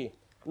happy,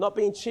 not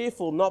being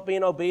cheerful, not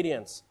being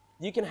obedient,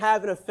 you can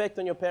have an effect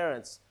on your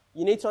parents.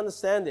 You need to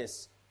understand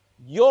this.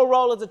 Your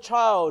role as a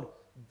child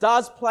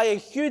does play a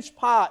huge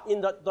part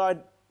in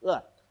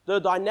the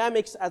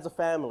dynamics as a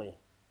family.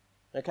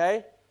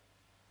 Okay?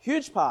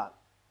 Huge part.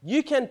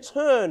 You can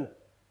turn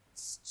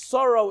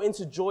sorrow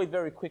into joy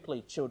very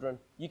quickly, children.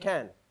 You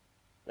can.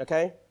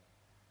 Okay?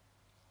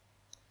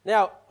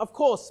 Now, of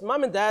course,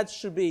 mum and dad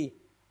should be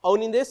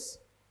owning this.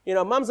 You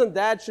know, mums and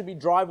dads should be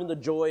driving the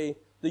joy,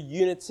 the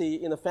unity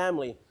in the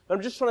family. But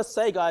I'm just trying to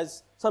say,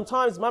 guys,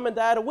 sometimes mum and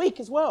dad are weak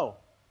as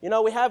well. You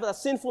know, we have a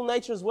sinful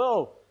nature as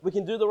well. We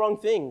can do the wrong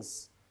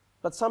things.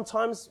 But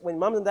sometimes when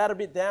mum and dad are a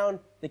bit down,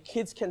 the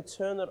kids can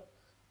turn it.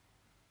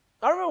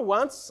 I remember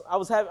once, I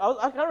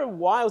can't remember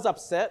why I was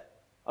upset.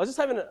 I was just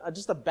having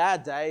just a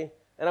bad day,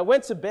 and I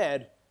went to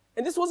bed,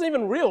 and this wasn't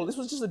even real. This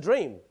was just a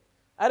dream.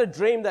 I had a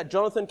dream that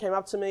Jonathan came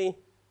up to me.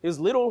 He was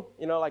little,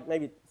 you know, like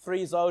maybe 3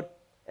 years old,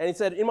 and he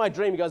said, in my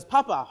dream, he goes,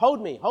 "Papa,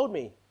 hold me, hold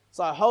me."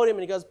 So I hold him,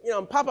 and he goes, you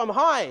know, "Papa, I'm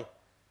high."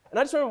 And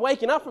I just remember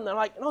waking up from that,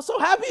 like, and I was so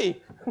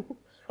happy.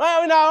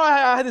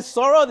 I had this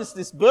sorrow,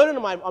 this burden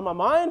on my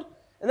mind,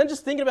 and then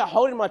just thinking about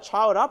holding my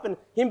child up and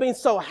him being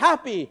so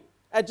happy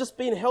at just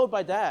being held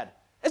by dad.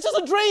 It's just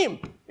a dream.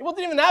 It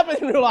wasn't even happen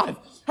in real life.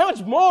 How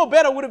much more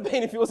better would it have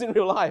been if it was in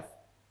real life?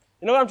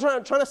 You know what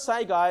I'm trying to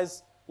say,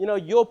 guys? You know,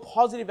 your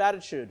positive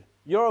attitude,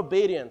 your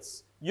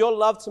obedience, your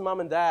love to mum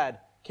and dad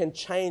can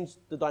change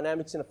the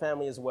dynamics in a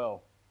family as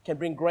well. Can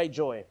bring great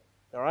joy.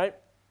 All right?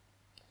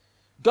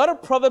 Go to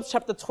Proverbs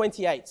chapter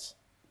 28.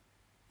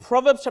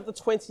 Proverbs chapter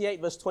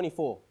 28, verse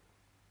 24.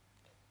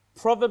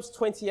 Proverbs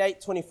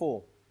 28,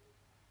 24.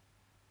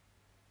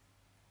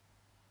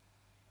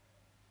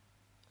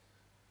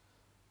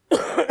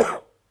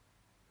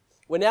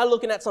 We're now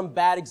looking at some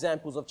bad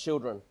examples of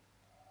children.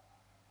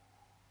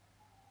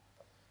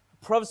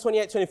 Proverbs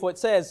 28, 24, it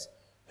says,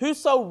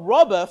 "Whoso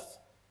robbeth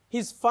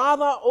his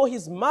father or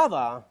his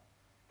mother,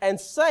 and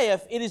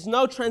saith, it is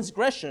no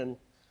transgression,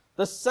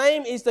 the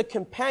same is the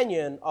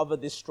companion of a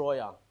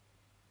destroyer."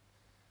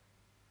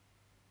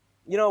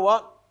 You know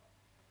what?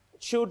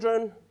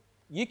 Children,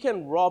 you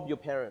can rob your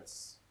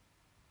parents.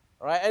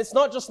 All right? And it's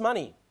not just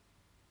money.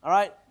 All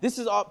right? This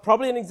is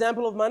probably an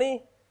example of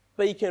money,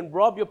 but you can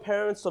rob your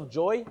parents of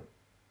joy.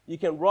 You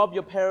can rob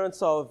your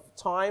parents of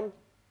time.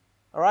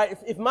 All right?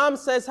 If mom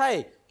says,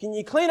 "Hey, can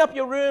you clean up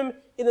your room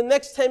in the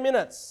next 10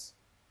 minutes?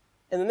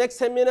 In the next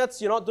 10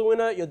 minutes, you're not doing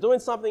it, you're doing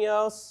something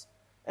else,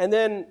 and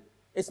then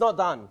it's not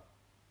done.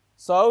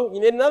 So you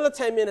need another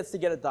 10 minutes to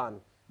get it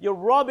done. You're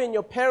robbing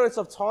your parents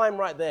of time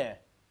right there,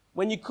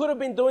 when you could have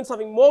been doing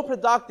something more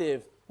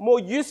productive, more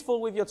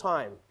useful with your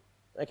time.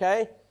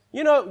 Okay?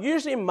 You know,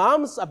 usually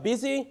mums are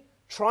busy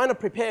trying to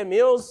prepare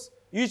meals,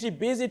 usually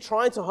busy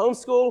trying to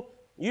homeschool,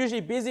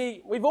 usually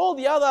busy with all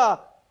the other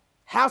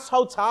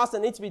household tasks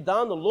that need to be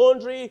done, the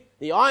laundry,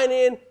 the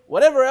ironing,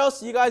 whatever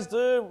else you guys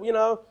do, you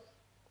know.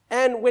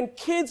 And when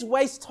kids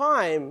waste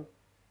time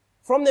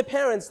from their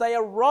parents, they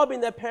are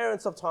robbing their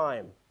parents of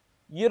time.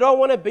 You don't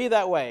want to be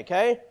that way,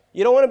 okay?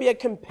 You don't want to be a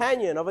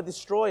companion of a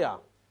destroyer.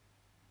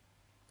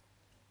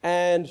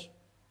 And,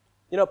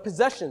 you know,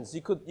 possessions.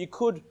 You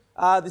could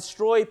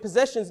destroy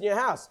possessions in your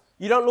house.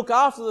 You don't look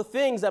after the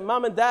things that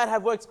mum and dad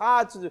have worked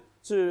hard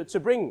to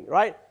bring,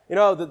 right? You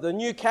know, the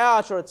new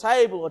couch or a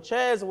table or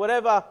chairs or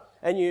whatever,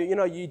 and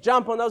you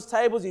jump on those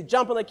tables, you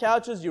jump on the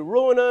couches, you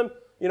ruin them,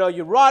 you know,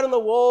 you write on the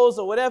walls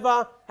or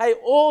whatever. Hey,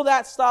 all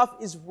that stuff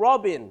is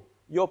robbing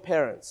your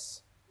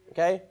parents,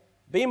 okay?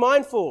 Be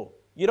mindful.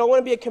 You don't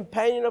want to be a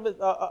companion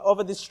of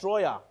a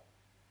destroyer,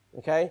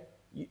 okay?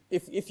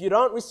 If you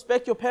don't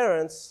respect your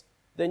parents,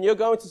 then you're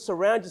going to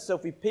surround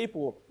yourself with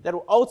people that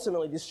will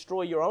ultimately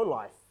destroy your own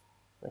life,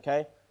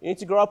 okay? You need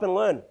to grow up and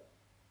learn.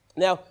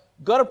 Now,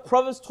 go to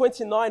Proverbs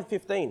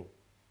 29:15.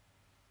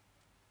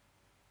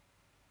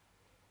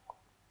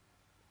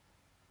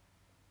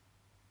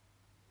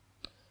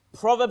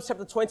 Proverbs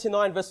chapter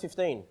 29, verse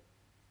 15.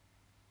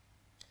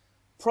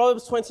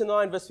 Proverbs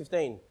 29, verse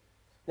 15.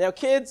 Now,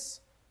 kids,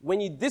 when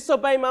you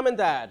disobey mum and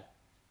dad,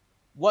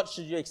 what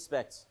should you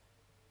expect?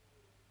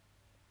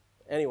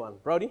 Anyone?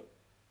 Brody?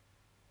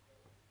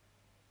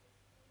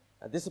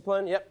 A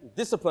discipline? Yep.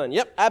 Discipline.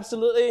 Yep,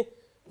 absolutely.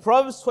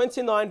 Proverbs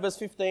 29, verse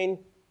 15.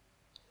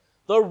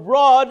 The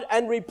rod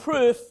and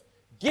reproof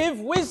give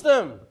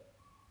wisdom.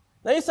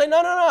 Now you say,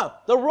 no.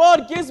 The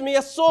rod gives me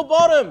a sore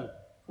bottom.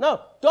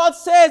 No, God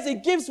says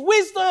it gives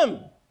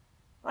wisdom.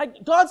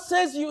 Right? God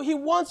says He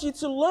wants you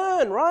to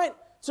learn, right?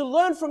 To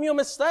learn from your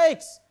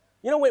mistakes.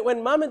 You know,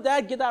 when mum and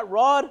dad get that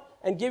rod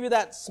and give you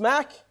that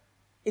smack,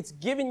 it's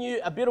giving you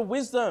a bit of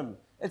wisdom.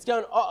 It's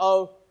going,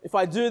 if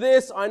I do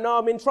this, I know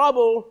I'm in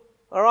trouble,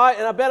 all right?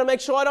 And I better make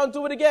sure I don't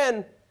do it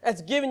again.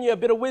 It's giving you a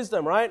bit of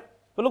wisdom, right?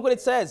 But look what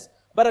it says.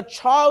 But a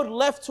child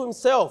left to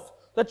himself,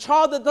 the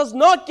child that does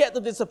not get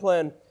the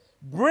discipline,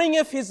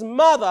 bringeth his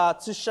mother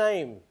to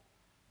shame.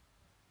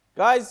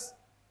 Guys,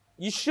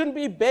 you shouldn't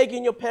be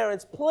begging your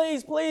parents,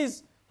 please,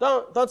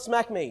 don't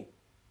smack me.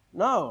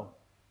 No.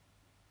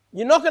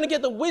 You're not going to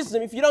get the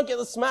wisdom if you don't get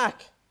the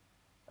smack.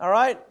 All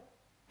right?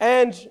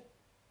 And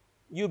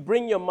you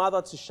bring your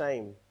mother to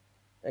shame.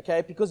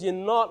 Okay? Because you're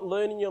not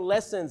learning your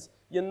lessons.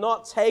 You're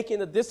not taking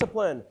the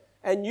discipline.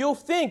 And you'll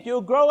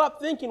grow up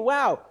thinking,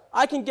 wow,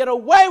 I can get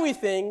away with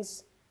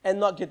things and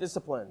not get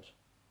disciplined.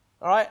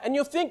 All right? And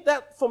you'll think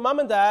that for mum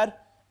and dad.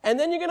 And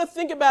then you're going to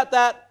think about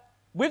that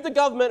with the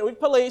government, with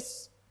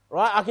police.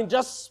 Right? I can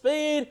just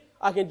speed.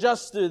 I can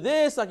just do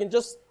this. I can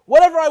just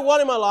whatever I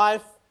want in my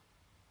life.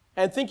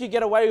 And think you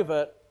get away with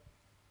it.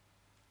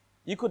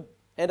 You could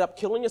end up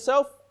killing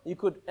yourself. You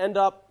could end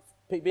up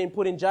being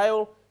put in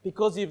jail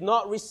because you've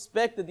not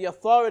respected the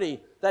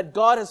authority that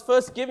God has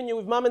first given you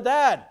with mum and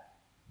dad.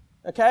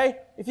 Okay?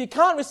 If you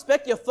can't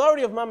respect the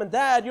authority of mum and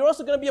dad, you're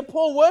also going to be a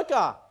poor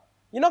worker.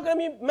 You're not going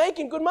to be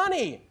making good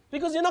money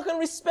because you're not going to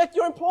respect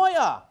your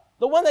employer,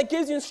 the one that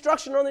gives you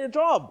instruction on your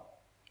job.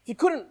 If you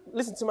couldn't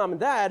listen to mum and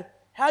dad,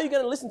 how are you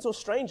going to listen to a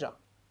stranger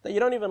that you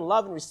don't even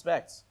love and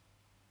respect?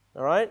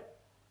 All right?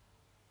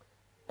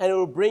 And it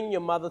will bring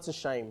your mother to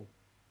shame.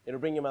 It will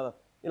bring your mother.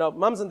 You know,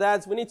 mums and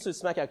dads, we need to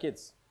smack our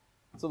kids.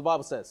 That's what the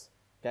Bible says.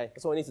 Okay?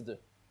 That's what we need to do.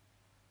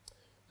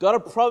 Go to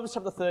Proverbs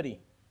chapter 30.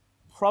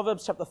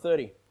 Proverbs chapter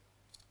 30.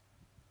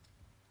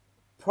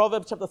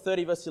 Proverbs chapter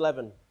 30, verse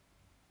 11.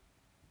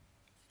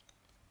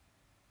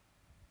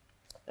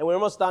 And we're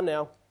almost done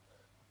now.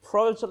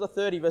 Proverbs chapter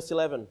 30, verse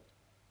 11.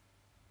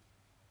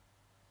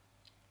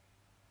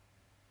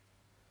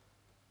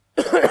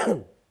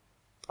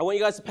 I want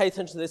you guys to pay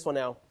attention to this one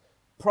now.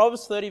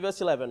 Proverbs 30,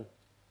 verse 11.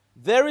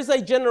 There is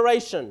a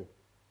generation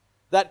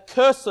that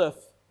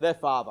curseth their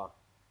father,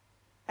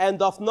 and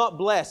doth not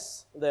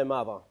bless their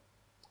mother.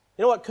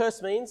 You know what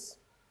curse means?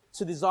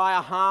 To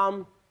desire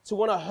harm, to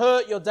want to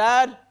hurt your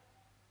dad,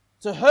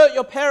 to hurt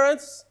your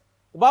parents.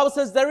 The Bible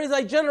says there is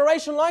a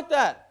generation like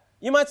that.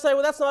 You might say,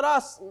 well, that's not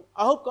us.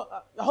 I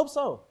hope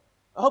so.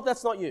 I hope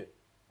that's not you.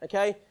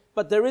 Okay?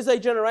 But there is a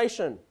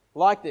generation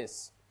like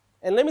this.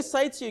 And let me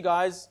say to you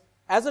guys,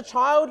 as a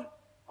child,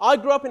 I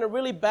grew up in a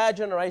really bad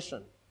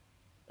generation.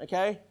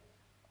 Okay?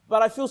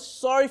 But I feel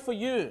sorry for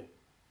you.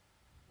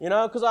 You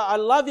know, because I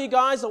love you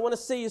guys. I want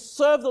to see you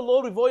serve the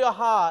Lord with all your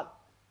heart.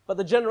 But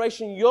the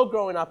generation you're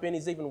growing up in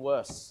is even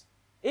worse.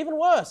 Even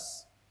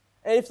worse.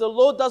 And if the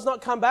Lord does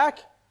not come back,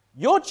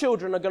 your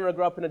children are going to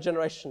grow up in a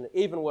generation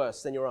even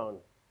worse than your own.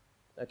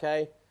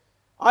 Okay?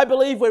 I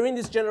believe we're in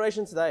this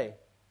generation today.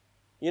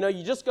 You know,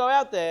 you just go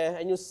out there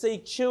and you'll see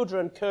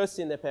children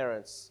cursing their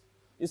parents.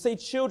 You see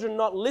children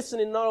not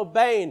listening, not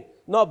obeying,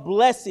 not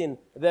blessing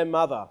their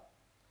mother.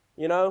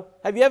 You know,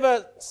 have you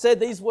ever said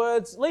these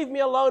words, leave me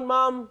alone,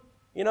 mum?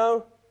 You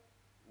know,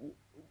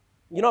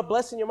 you're not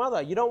blessing your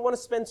mother. You don't want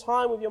to spend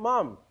time with your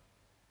mum.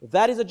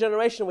 That is a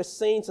generation we're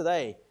seeing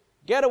today.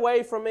 Get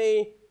away from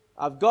me.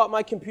 I've got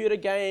my computer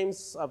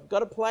games. I've got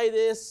to play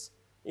this.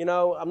 You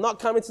know, I'm not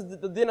coming to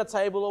the dinner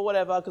table or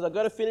whatever because I've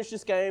got to finish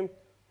this game.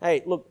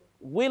 Hey, look,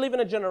 we live in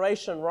a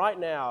generation right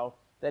now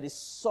that is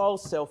so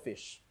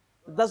selfish.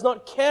 It does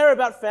not care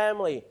about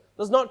family.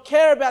 Does not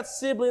care about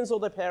siblings or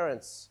their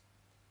parents.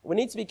 We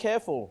need to be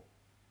careful.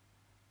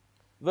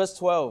 Verse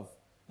 12.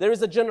 There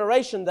is a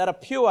generation that are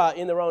pure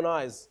in their own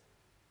eyes.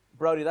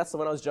 Brody, that's the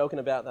one I was joking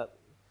about. That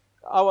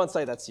I won't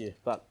say that's you,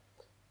 but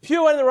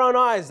pure in their own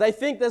eyes. They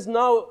think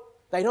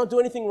they don't do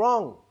anything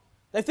wrong.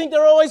 They think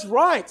they're always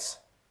right.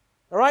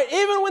 All right?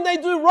 Even when they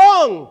do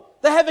wrong,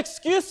 they have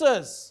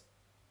excuses.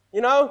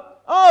 You know?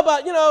 Oh,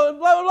 but, you know,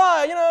 blah, blah,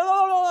 blah, you know,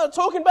 blah, blah, blah,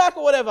 talking back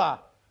or whatever.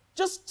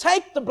 Just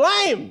take the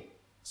blame.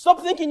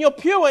 Stop thinking you're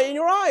pure in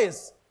your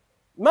eyes.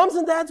 Mums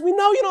and dads, we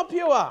know you're not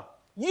pure.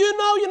 You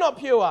know you're not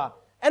pure.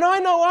 And I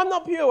know I'm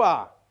not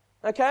pure.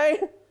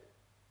 Okay?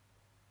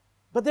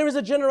 But there is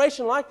a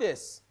generation like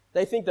this.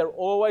 They think they're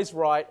always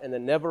right and they're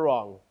never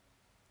wrong.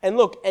 And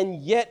look,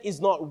 and yet is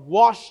not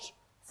washed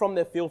from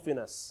their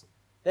filthiness.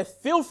 They're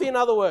filthy, in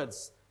other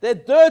words. They're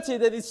dirty.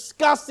 They're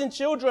disgusting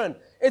children.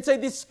 It's a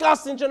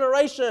disgusting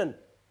generation.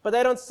 But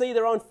they don't see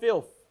their own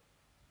filth.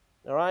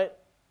 All right?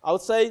 I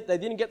would say they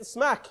didn't get the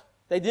smack.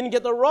 They didn't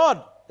get the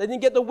rod. They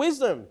didn't get the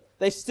wisdom.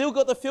 They still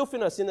got the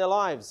filthiness in their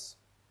lives.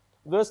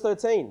 Verse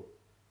 13.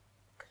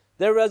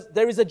 There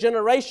is a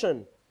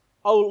generation,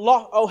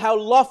 oh, how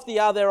lofty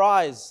are their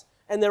eyes,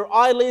 and their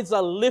eyelids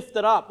are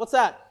lifted up. What's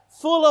that?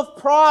 Full of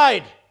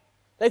pride.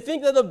 They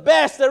think they're the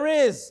best there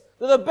is.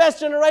 They're the best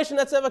generation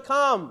that's ever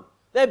come.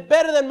 They're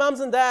better than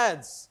mums and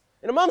dads.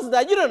 You know, mums and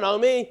dads, you don't know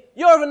me.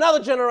 You're of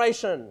another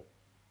generation.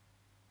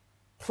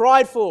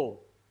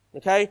 Prideful.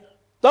 Okay?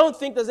 Don't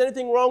think there's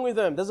anything wrong with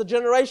them. There's a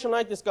generation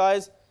like this,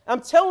 guys.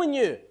 I'm telling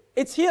you,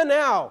 it's here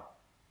now.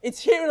 It's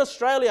here in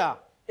Australia.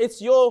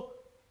 It's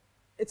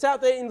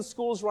out there in the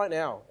schools right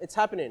now. It's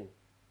happening.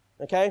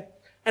 Okay?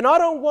 And I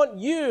don't want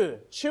you,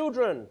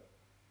 children,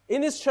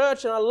 in this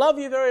church, and I love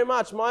you very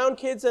much, my own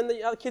kids and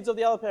the kids of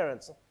the other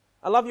parents.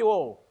 I love you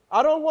all.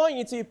 I don't want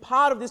you to be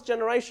part of this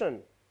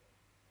generation.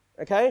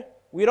 Okay?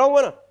 We don't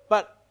want to,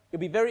 but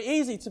it'll be very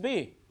easy to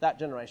be that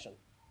generation.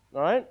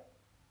 All right?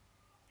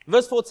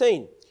 Verse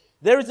 14.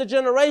 There is a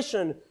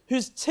generation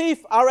whose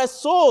teeth are as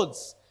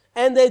swords,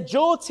 and their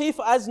jaw teeth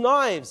as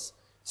knives.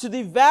 to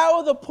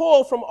devour the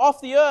poor from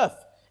off the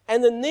earth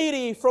and the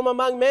needy from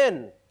among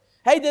men.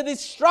 Hey, they're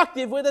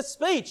destructive with their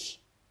speech.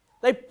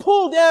 They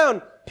pull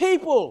down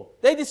people.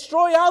 They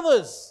destroy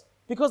others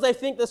because they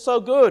think they're so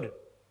good.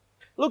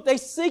 Look, they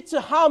seek to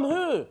harm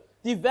who?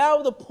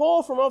 Devour the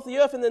poor from off the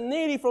earth and the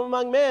needy from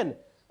among men.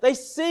 They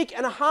seek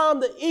and harm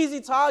the easy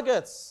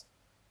targets,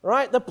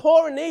 right? The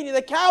poor and needy,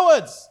 they're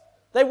cowards.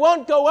 They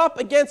won't go up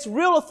against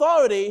real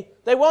authority.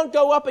 They won't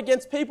go up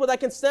against people that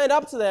can stand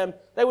up to them.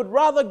 They would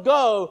rather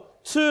go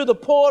to the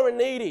poor and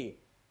needy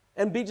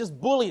and be just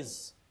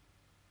bullies,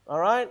 all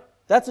right?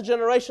 That's a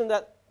generation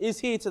that is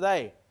here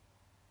today.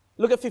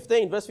 Look at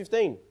 15, verse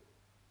 15.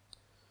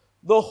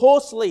 The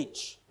horse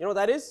leech. You know what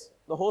that is?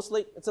 The horse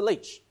leech? It's a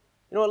leech.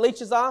 You know what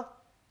leeches are?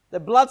 They're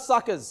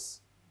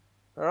bloodsuckers.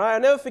 All right? I'll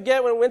never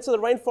forget when we went to the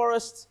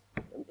rainforest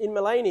in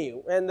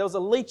Mullaney and there was a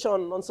leech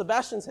on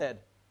Sebastian's head.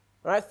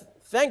 All right?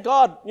 Thank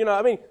God,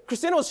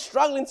 Christina was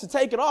struggling to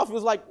take it off. It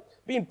was like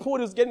being pulled.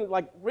 It was getting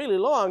like really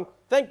long.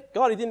 Thank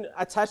God he didn't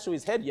attach to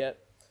his head yet.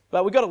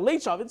 But we got a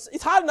leech off.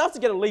 It's hard enough to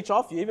get a leech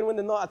off you, even when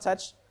they're not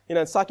attached,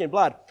 and sucking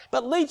blood.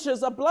 But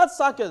leeches are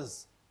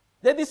bloodsuckers.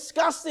 They're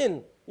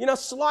disgusting,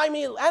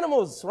 slimy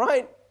animals,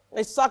 right?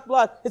 They suck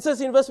blood. It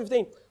says in verse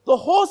 15, the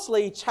horse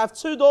leech have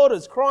 2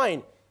 daughters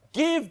crying,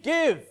 give,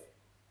 give.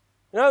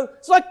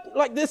 It's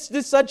like this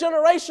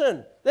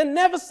generation. They're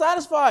never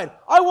satisfied.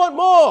 I want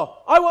more.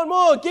 I want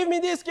more. Give me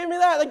this, give me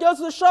that. They go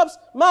to the shops.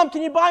 Mom,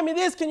 can you buy me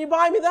this? Can you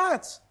buy me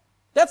that?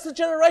 That's the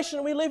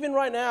generation we live in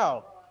right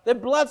now. They're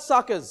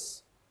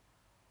bloodsuckers.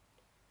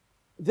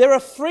 There are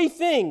 3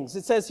 things,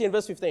 it says here in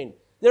verse 15.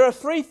 There are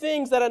 3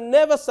 things that are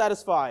never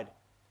satisfied.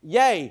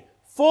 Yea,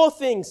 4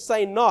 things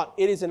say not,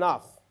 it is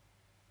enough.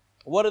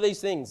 What are these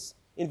things?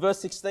 In verse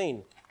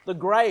 16, the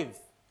grave.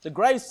 The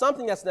grave is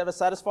something that's never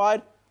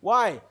satisfied.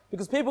 Why?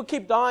 Because people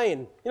keep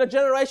dying.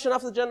 Generation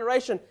after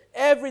generation,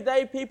 every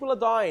day people are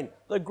dying.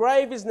 The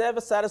grave is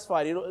never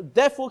satisfied.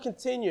 Death will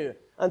continue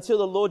until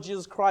the Lord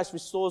Jesus Christ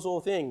restores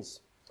all things.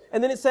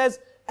 And then it says,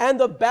 and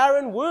the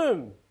barren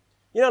womb.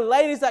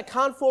 Ladies that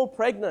can't fall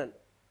pregnant.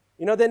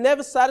 They're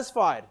never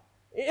satisfied.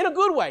 In a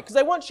good way, because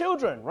they want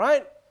children,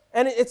 right?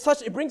 And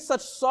it brings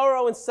such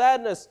sorrow and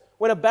sadness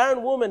when a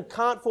barren woman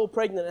can't fall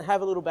pregnant and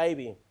have a little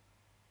baby.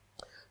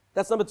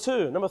 That's number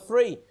 2. Number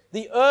 3,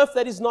 the earth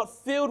that is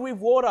not filled with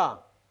water.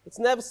 It's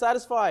never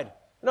satisfied.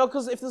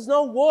 Because if there's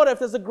no water, if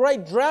there's a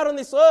great drought on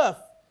this earth,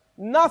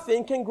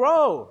 nothing can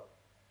grow.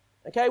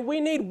 Okay,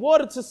 we need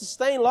water to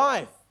sustain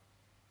life.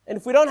 And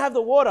if we don't have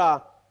the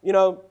water,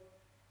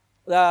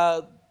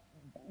 the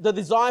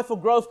desire for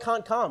growth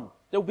can't come.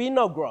 There will be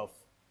no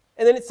growth.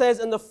 And then it says,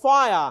 and the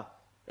fire,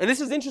 and this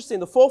is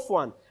interesting, the 4th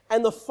one,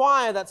 and the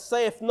fire that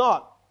saith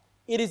not,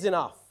 it is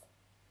enough.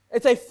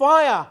 It's a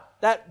fire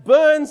that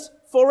burns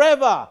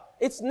forever.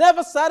 It's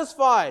never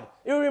satisfied.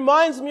 It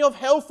reminds me of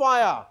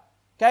hellfire.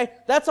 Okay?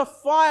 That's a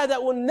fire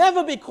that will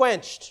never be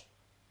quenched.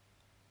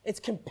 It's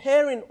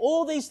comparing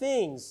all these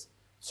things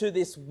to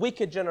this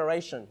wicked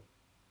generation.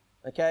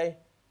 Okay?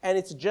 And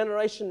it's a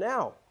generation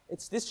now.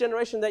 It's this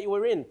generation that you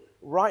are in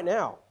right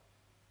now.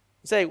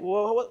 You say,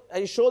 well, are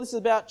you sure this is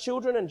about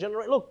children and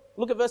generation?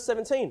 Look at verse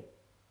 17.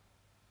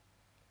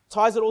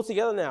 Ties it all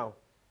together now.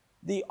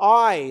 The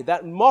eye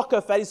that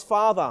mocketh at his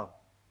father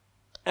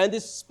and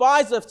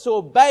despiseth to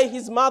obey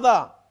his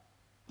mother.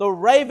 The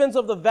ravens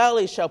of the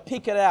valley shall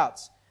pick it out,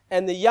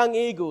 and the young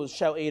eagles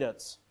shall eat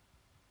it.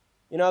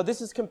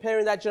 This is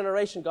comparing that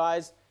generation,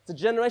 guys. It's a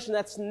generation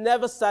that's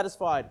never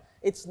satisfied.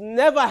 It's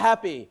never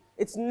happy.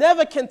 It's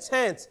never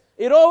content.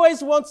 It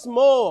always wants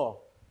more.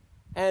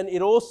 And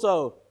it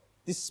also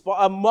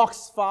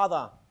mocks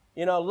father.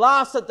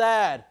 Laughs at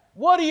dad.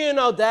 What do you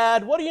know,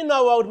 dad? What do you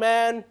know, old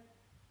man?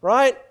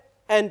 Right?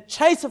 And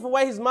chaseth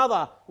away his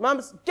mother.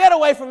 Mum, get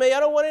away from me. I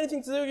don't want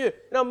anything to do with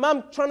you.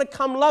 Mum trying to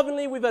come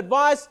lovingly with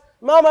advice.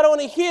 Mum, I don't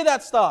want to hear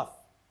that stuff.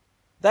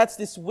 That's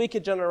this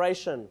wicked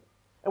generation.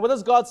 And what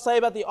does God say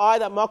about the eye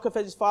that mocketh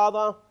at his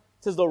father?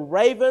 It says, the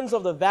ravens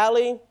of the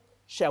valley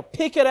shall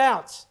pick it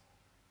out,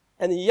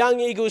 and the young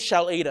eagles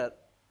shall eat it.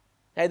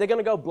 Hey, they're going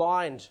to go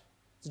blind.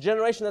 It's a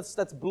generation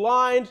that's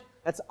blind,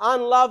 that's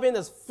unloving,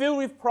 that's filled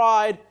with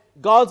pride.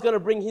 God's going to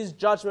bring his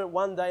judgment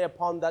one day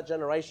upon that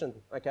generation,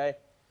 okay?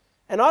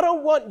 And I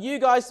don't want you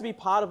guys to be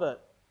part of it,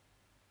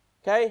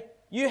 okay?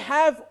 You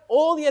have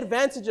all the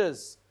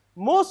advantages,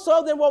 more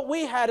so than what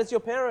we had as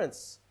your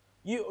parents.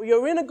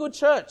 You're in a good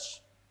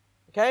church,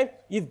 okay?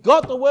 You've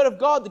got the Word of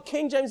God, the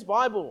King James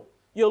Bible.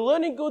 You're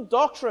learning good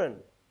doctrine,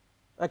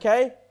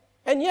 okay?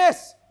 And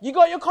yes, you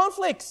got your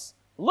conflicts.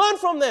 Learn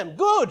from them.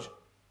 Good.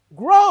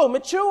 Grow,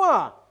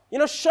 mature.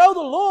 Show the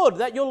Lord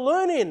that you're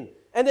learning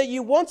and that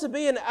you want to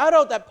be an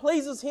adult that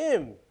pleases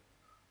him.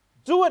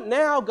 Do it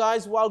now,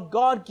 guys, while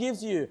God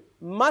gives you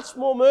much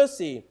more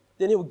mercy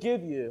than he'll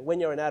give you when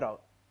you're an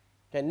adult.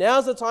 Okay,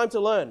 now's the time to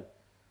learn.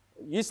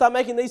 You start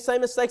making these same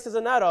mistakes as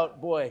an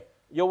adult, boy,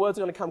 your words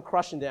are going to come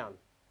crushing down.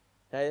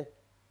 Okay?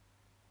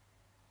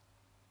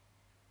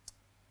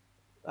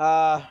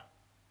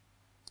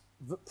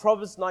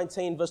 Proverbs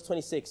 19, verse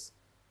 26.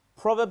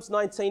 Proverbs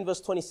 19,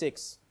 verse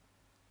 26.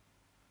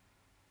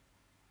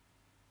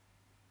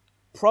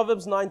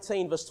 Proverbs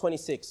 19, verse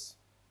 26.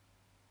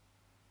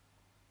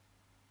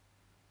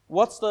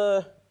 What's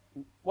the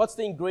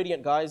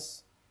ingredient,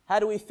 guys? How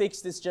do we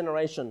fix this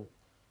generation?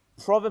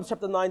 Proverbs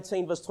chapter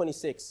 19, verse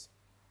 26.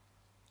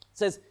 It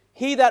says,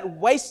 he that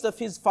wasteth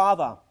his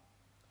father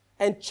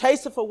and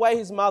chaseth away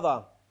his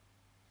mother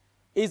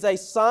is a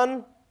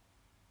son.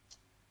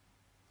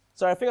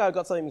 Sorry, I think I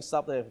got something mixed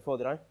up there before,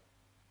 did I?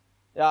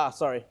 Yeah,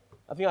 sorry.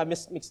 I think I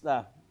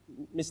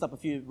missed up a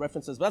few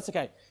references, but that's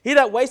okay. He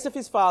that wasteth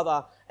his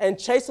father and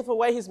chaseth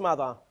away his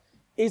mother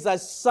is a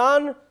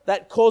son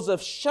that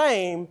causeth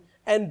shame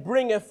and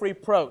bringeth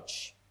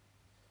reproach.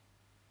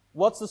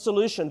 What's the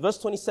solution? Verse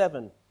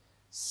 27.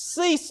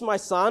 Cease, my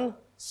son.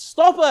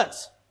 Stop it.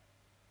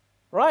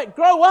 Right?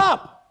 Grow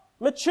up.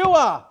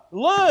 Mature.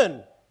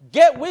 Learn.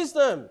 Get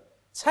wisdom.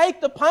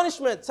 Take the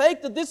punishment.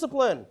 Take the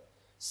discipline.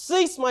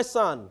 Cease, my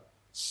son.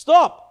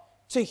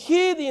 Stop to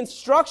hear the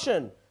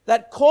instruction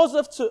that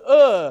causeth to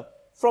err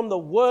from the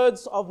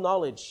words of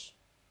knowledge.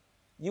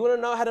 You want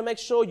to know how to make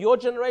sure your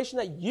generation,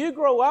 that you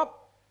grow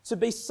up to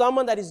be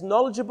someone that is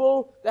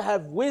knowledgeable, that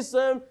have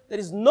wisdom, that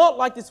is not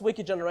like this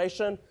wicked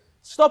generation.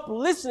 Stop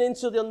listening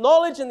to the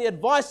knowledge and the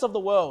advice of the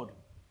world.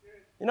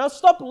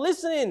 Stop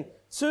listening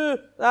to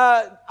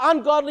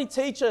ungodly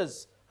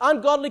teachers,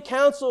 ungodly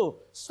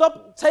counsel.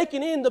 Stop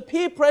taking in the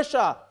peer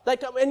pressure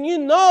that come, and you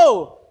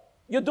know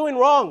you're doing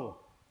wrong.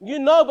 You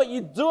know, but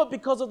you do it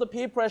because of the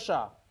peer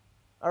pressure.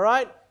 All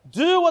right?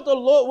 Do what the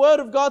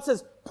Word of God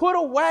says. Put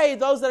away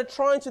those that are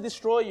trying to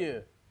destroy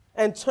you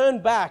and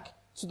turn back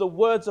to the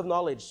words of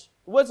knowledge.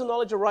 The words of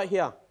knowledge are right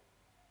here. All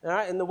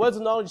right? And the words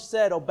of knowledge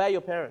said, obey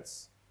your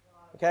parents.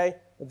 Okay?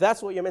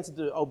 That's what you're meant to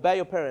do. Obey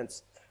your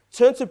parents.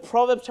 Turn to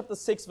Proverbs chapter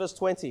 6, verse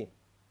 20.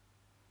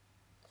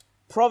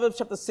 Proverbs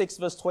chapter 6,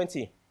 verse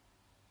 20.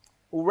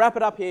 We'll wrap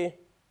it up here.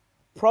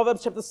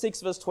 Proverbs chapter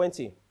 6, verse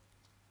 20.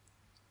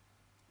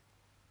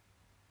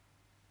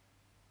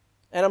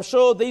 And I'm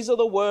sure these are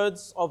the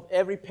words of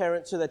every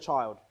parent to their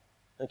child.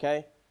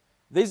 Okay?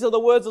 These are the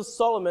words of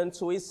Solomon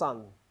to his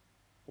son.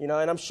 And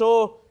I'm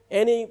sure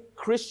any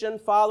Christian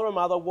father or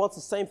mother wants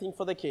the same thing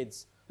for their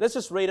kids. Let's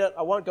just read it.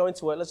 I won't go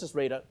into it. Let's just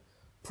read it.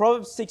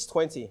 Proverbs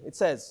 6:20. It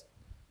says,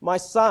 my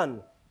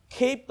son,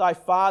 keep thy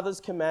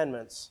father's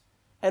commandments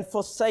and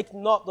forsake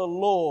not the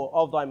law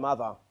of thy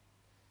mother.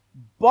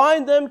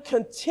 Bind them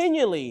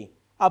continually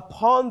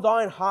upon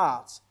thine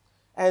heart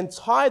and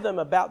tie them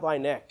about thy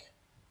neck.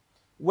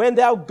 When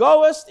thou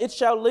goest, it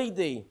shall lead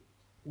thee.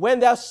 When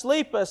thou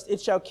sleepest, it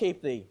shall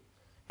keep thee.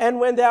 And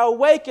when thou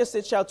awakest,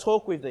 it shall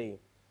talk with thee.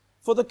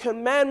 For the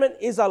commandment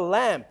is a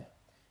lamp,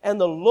 and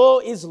the law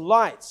is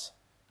light,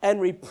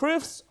 and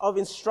reproofs of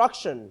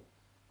instruction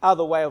are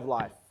the way of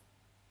life.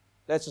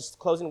 That's just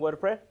closing word of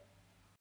prayer.